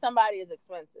go see somebody is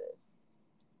expensive.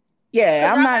 Yeah,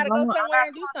 Cause I'm y'all not gotta going. go I'm somewhere not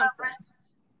and do pulling up. something.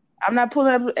 I'm not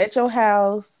pulling up at your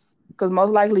house because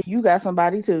most likely you got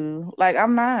somebody too. Like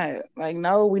I'm not. Like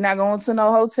no, we're not going to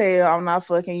no hotel. I'm not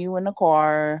fucking you in the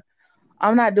car.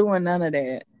 I'm not doing none of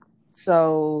that.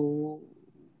 So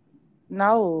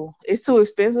no, it's too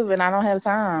expensive and I don't have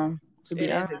time, to It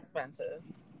be is honest. expensive.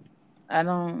 I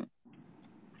don't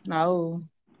know.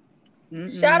 Shout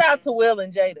Mm-mm. out to Will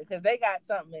and Jada because they got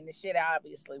something and the shit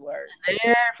obviously works.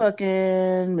 They're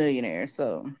fucking millionaires,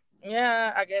 so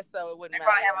Yeah, I guess so. It they wouldn't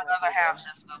probably matter have that much another either. house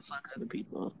just to go fuck other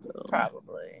people.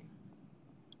 Probably.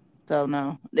 So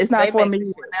no, it's not They for make me. the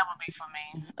It would shit. never be for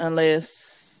me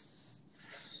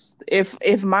unless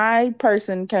if my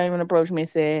person came and approached me and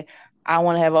said, "I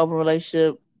want to have an open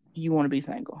relationship. You want to be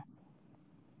single?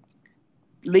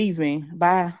 Leave me.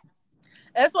 Bye."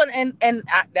 That's what,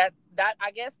 that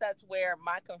I guess that's where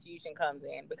my confusion comes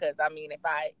in because I mean, if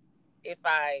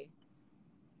I,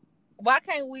 why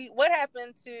can't we? What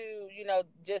happened to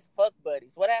just fuck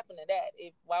buddies? What happened to that?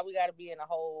 If why we got to be in a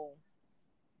whole?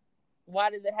 Why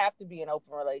does it have to be an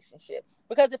open relationship?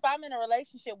 Because if I'm in a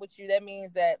relationship with you, that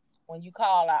means that when you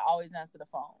call, I always answer the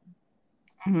phone.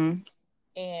 Hmm.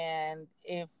 And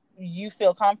if you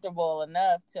feel comfortable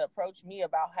enough to approach me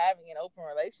about having an open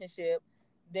relationship,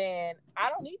 then I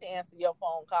don't need to answer your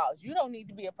phone calls. You don't need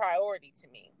to be a priority to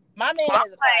me. My Well, man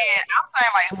is a priority. I'm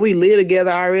saying like if we live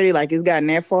together already, like it's gotten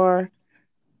that far,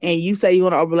 and you say you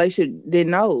want an open relationship, then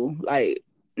no. Like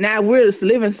now if we're just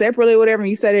living separately, or whatever. And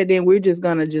you say that, then we're just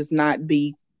gonna just not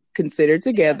be considered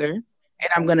Yeah. together, and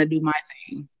I'm Right. gonna do my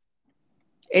thing.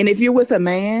 And if you're with a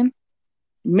man,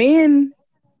 men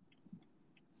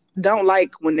don't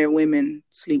like when their women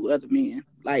sleep with other men.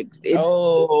 Like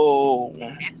Oh,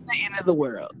 it's the end of the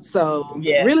world. So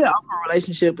really, an yes. open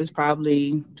relationship is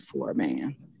probably for a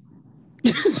man.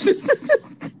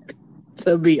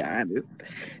 To be honest,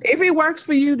 if it works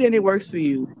for you, then it works for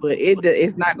you. But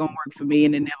it's not gonna work for me,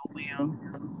 and it never will.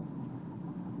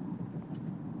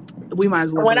 We might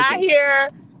as well When break I up. hear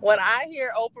when I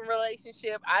hear open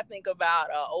relationship, I think about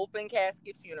an open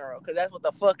casket funeral because that's what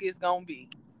the fuck it's gonna be.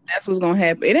 That's what's gonna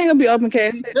happen. It ain't gonna be open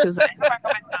casket because ain't nobody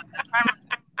gonna make no good time.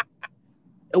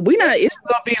 We not. It's It's just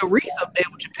gonna be a wreath up there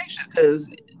with your picture because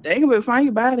they ain't gonna be able to find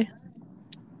your body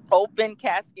open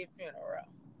casket funeral.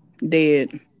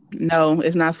 dead. No,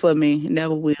 it's not for me. It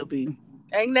never will be.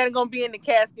 Ain't nothing gonna be in the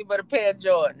casket but a pair of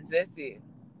Jordans. That's it.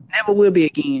 Never will be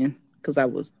again. Because I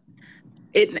was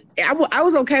it. I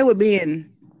was okay with being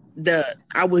the.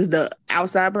 I was the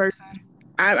outside person.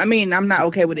 I mean, I'm not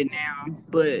okay with it now,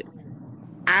 but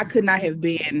I could not have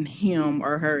been him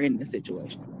or her in this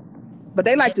situation. But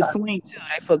they like to Okay. swing too.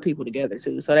 They fuck people together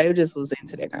too. So they just was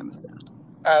into that kind of stuff.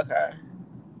 Okay.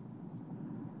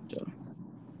 So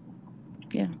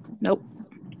yeah, nope.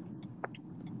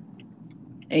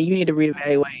 And you need to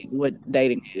reevaluate what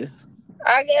dating is.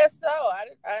 I guess so.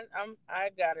 I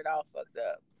got it all fucked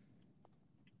up.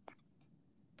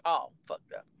 All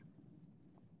fucked up.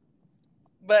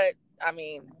 But I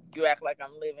mean, you act like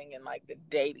I'm living in like the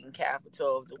dating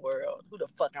capital of the world. Who the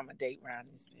fuck I'm gonna date around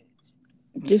this bitch?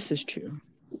 This is true.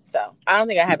 So I don't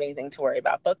think I have anything to worry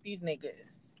about. Fuck these niggas.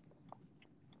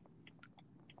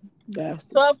 12,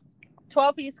 Bastards.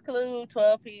 12 piece clue.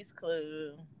 12 piece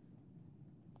clue.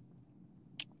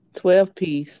 12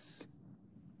 piece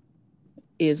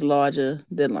is larger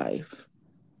than life.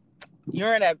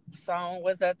 You're in that song.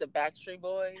 What's that? The Backstreet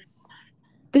Boys.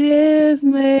 This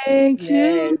makes you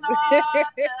Yes. larger.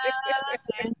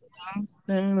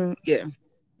 Yeah,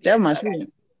 that was Yes. my Okay.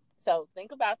 shit. So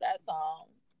think about that song.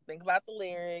 Think about the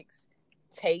lyrics.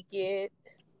 Take it.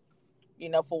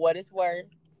 for what it's worth,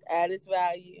 at its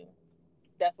value.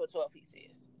 That's what 12 piece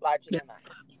is. Larger than That's life.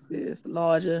 it's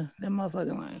larger than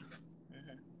motherfucking life.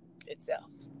 Itself.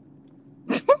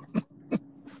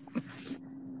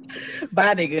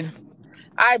 Bye, nigga.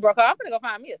 All right, bro. I'm gonna go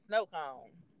find me a snow cone.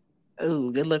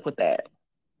 Ooh, good luck with that.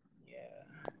 Yeah.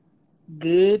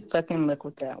 Good fucking luck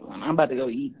with that one. I'm about to go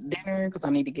eat dinner because I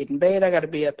need to get in bed. I got to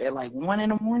be up at like 1 in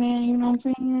the morning. You know what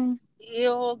I'm saying?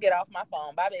 Ew, get off my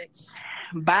phone. Bye, bitch.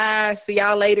 Bye. See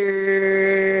y'all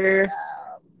later.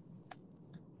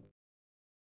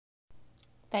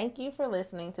 Thank you for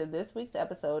listening to this week's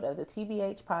episode of the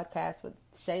TBH podcast with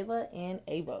Shayla and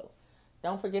Avo.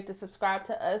 Don't forget to subscribe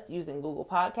to us using Google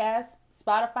Podcasts,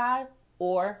 Spotify,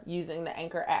 or using the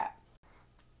Anchor app.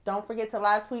 Don't forget to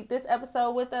live tweet this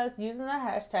episode with us using the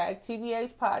hashtag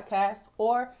TBH podcast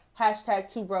or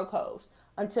hashtag 2BroCodes.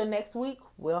 Until next week,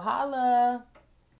 we'll holla.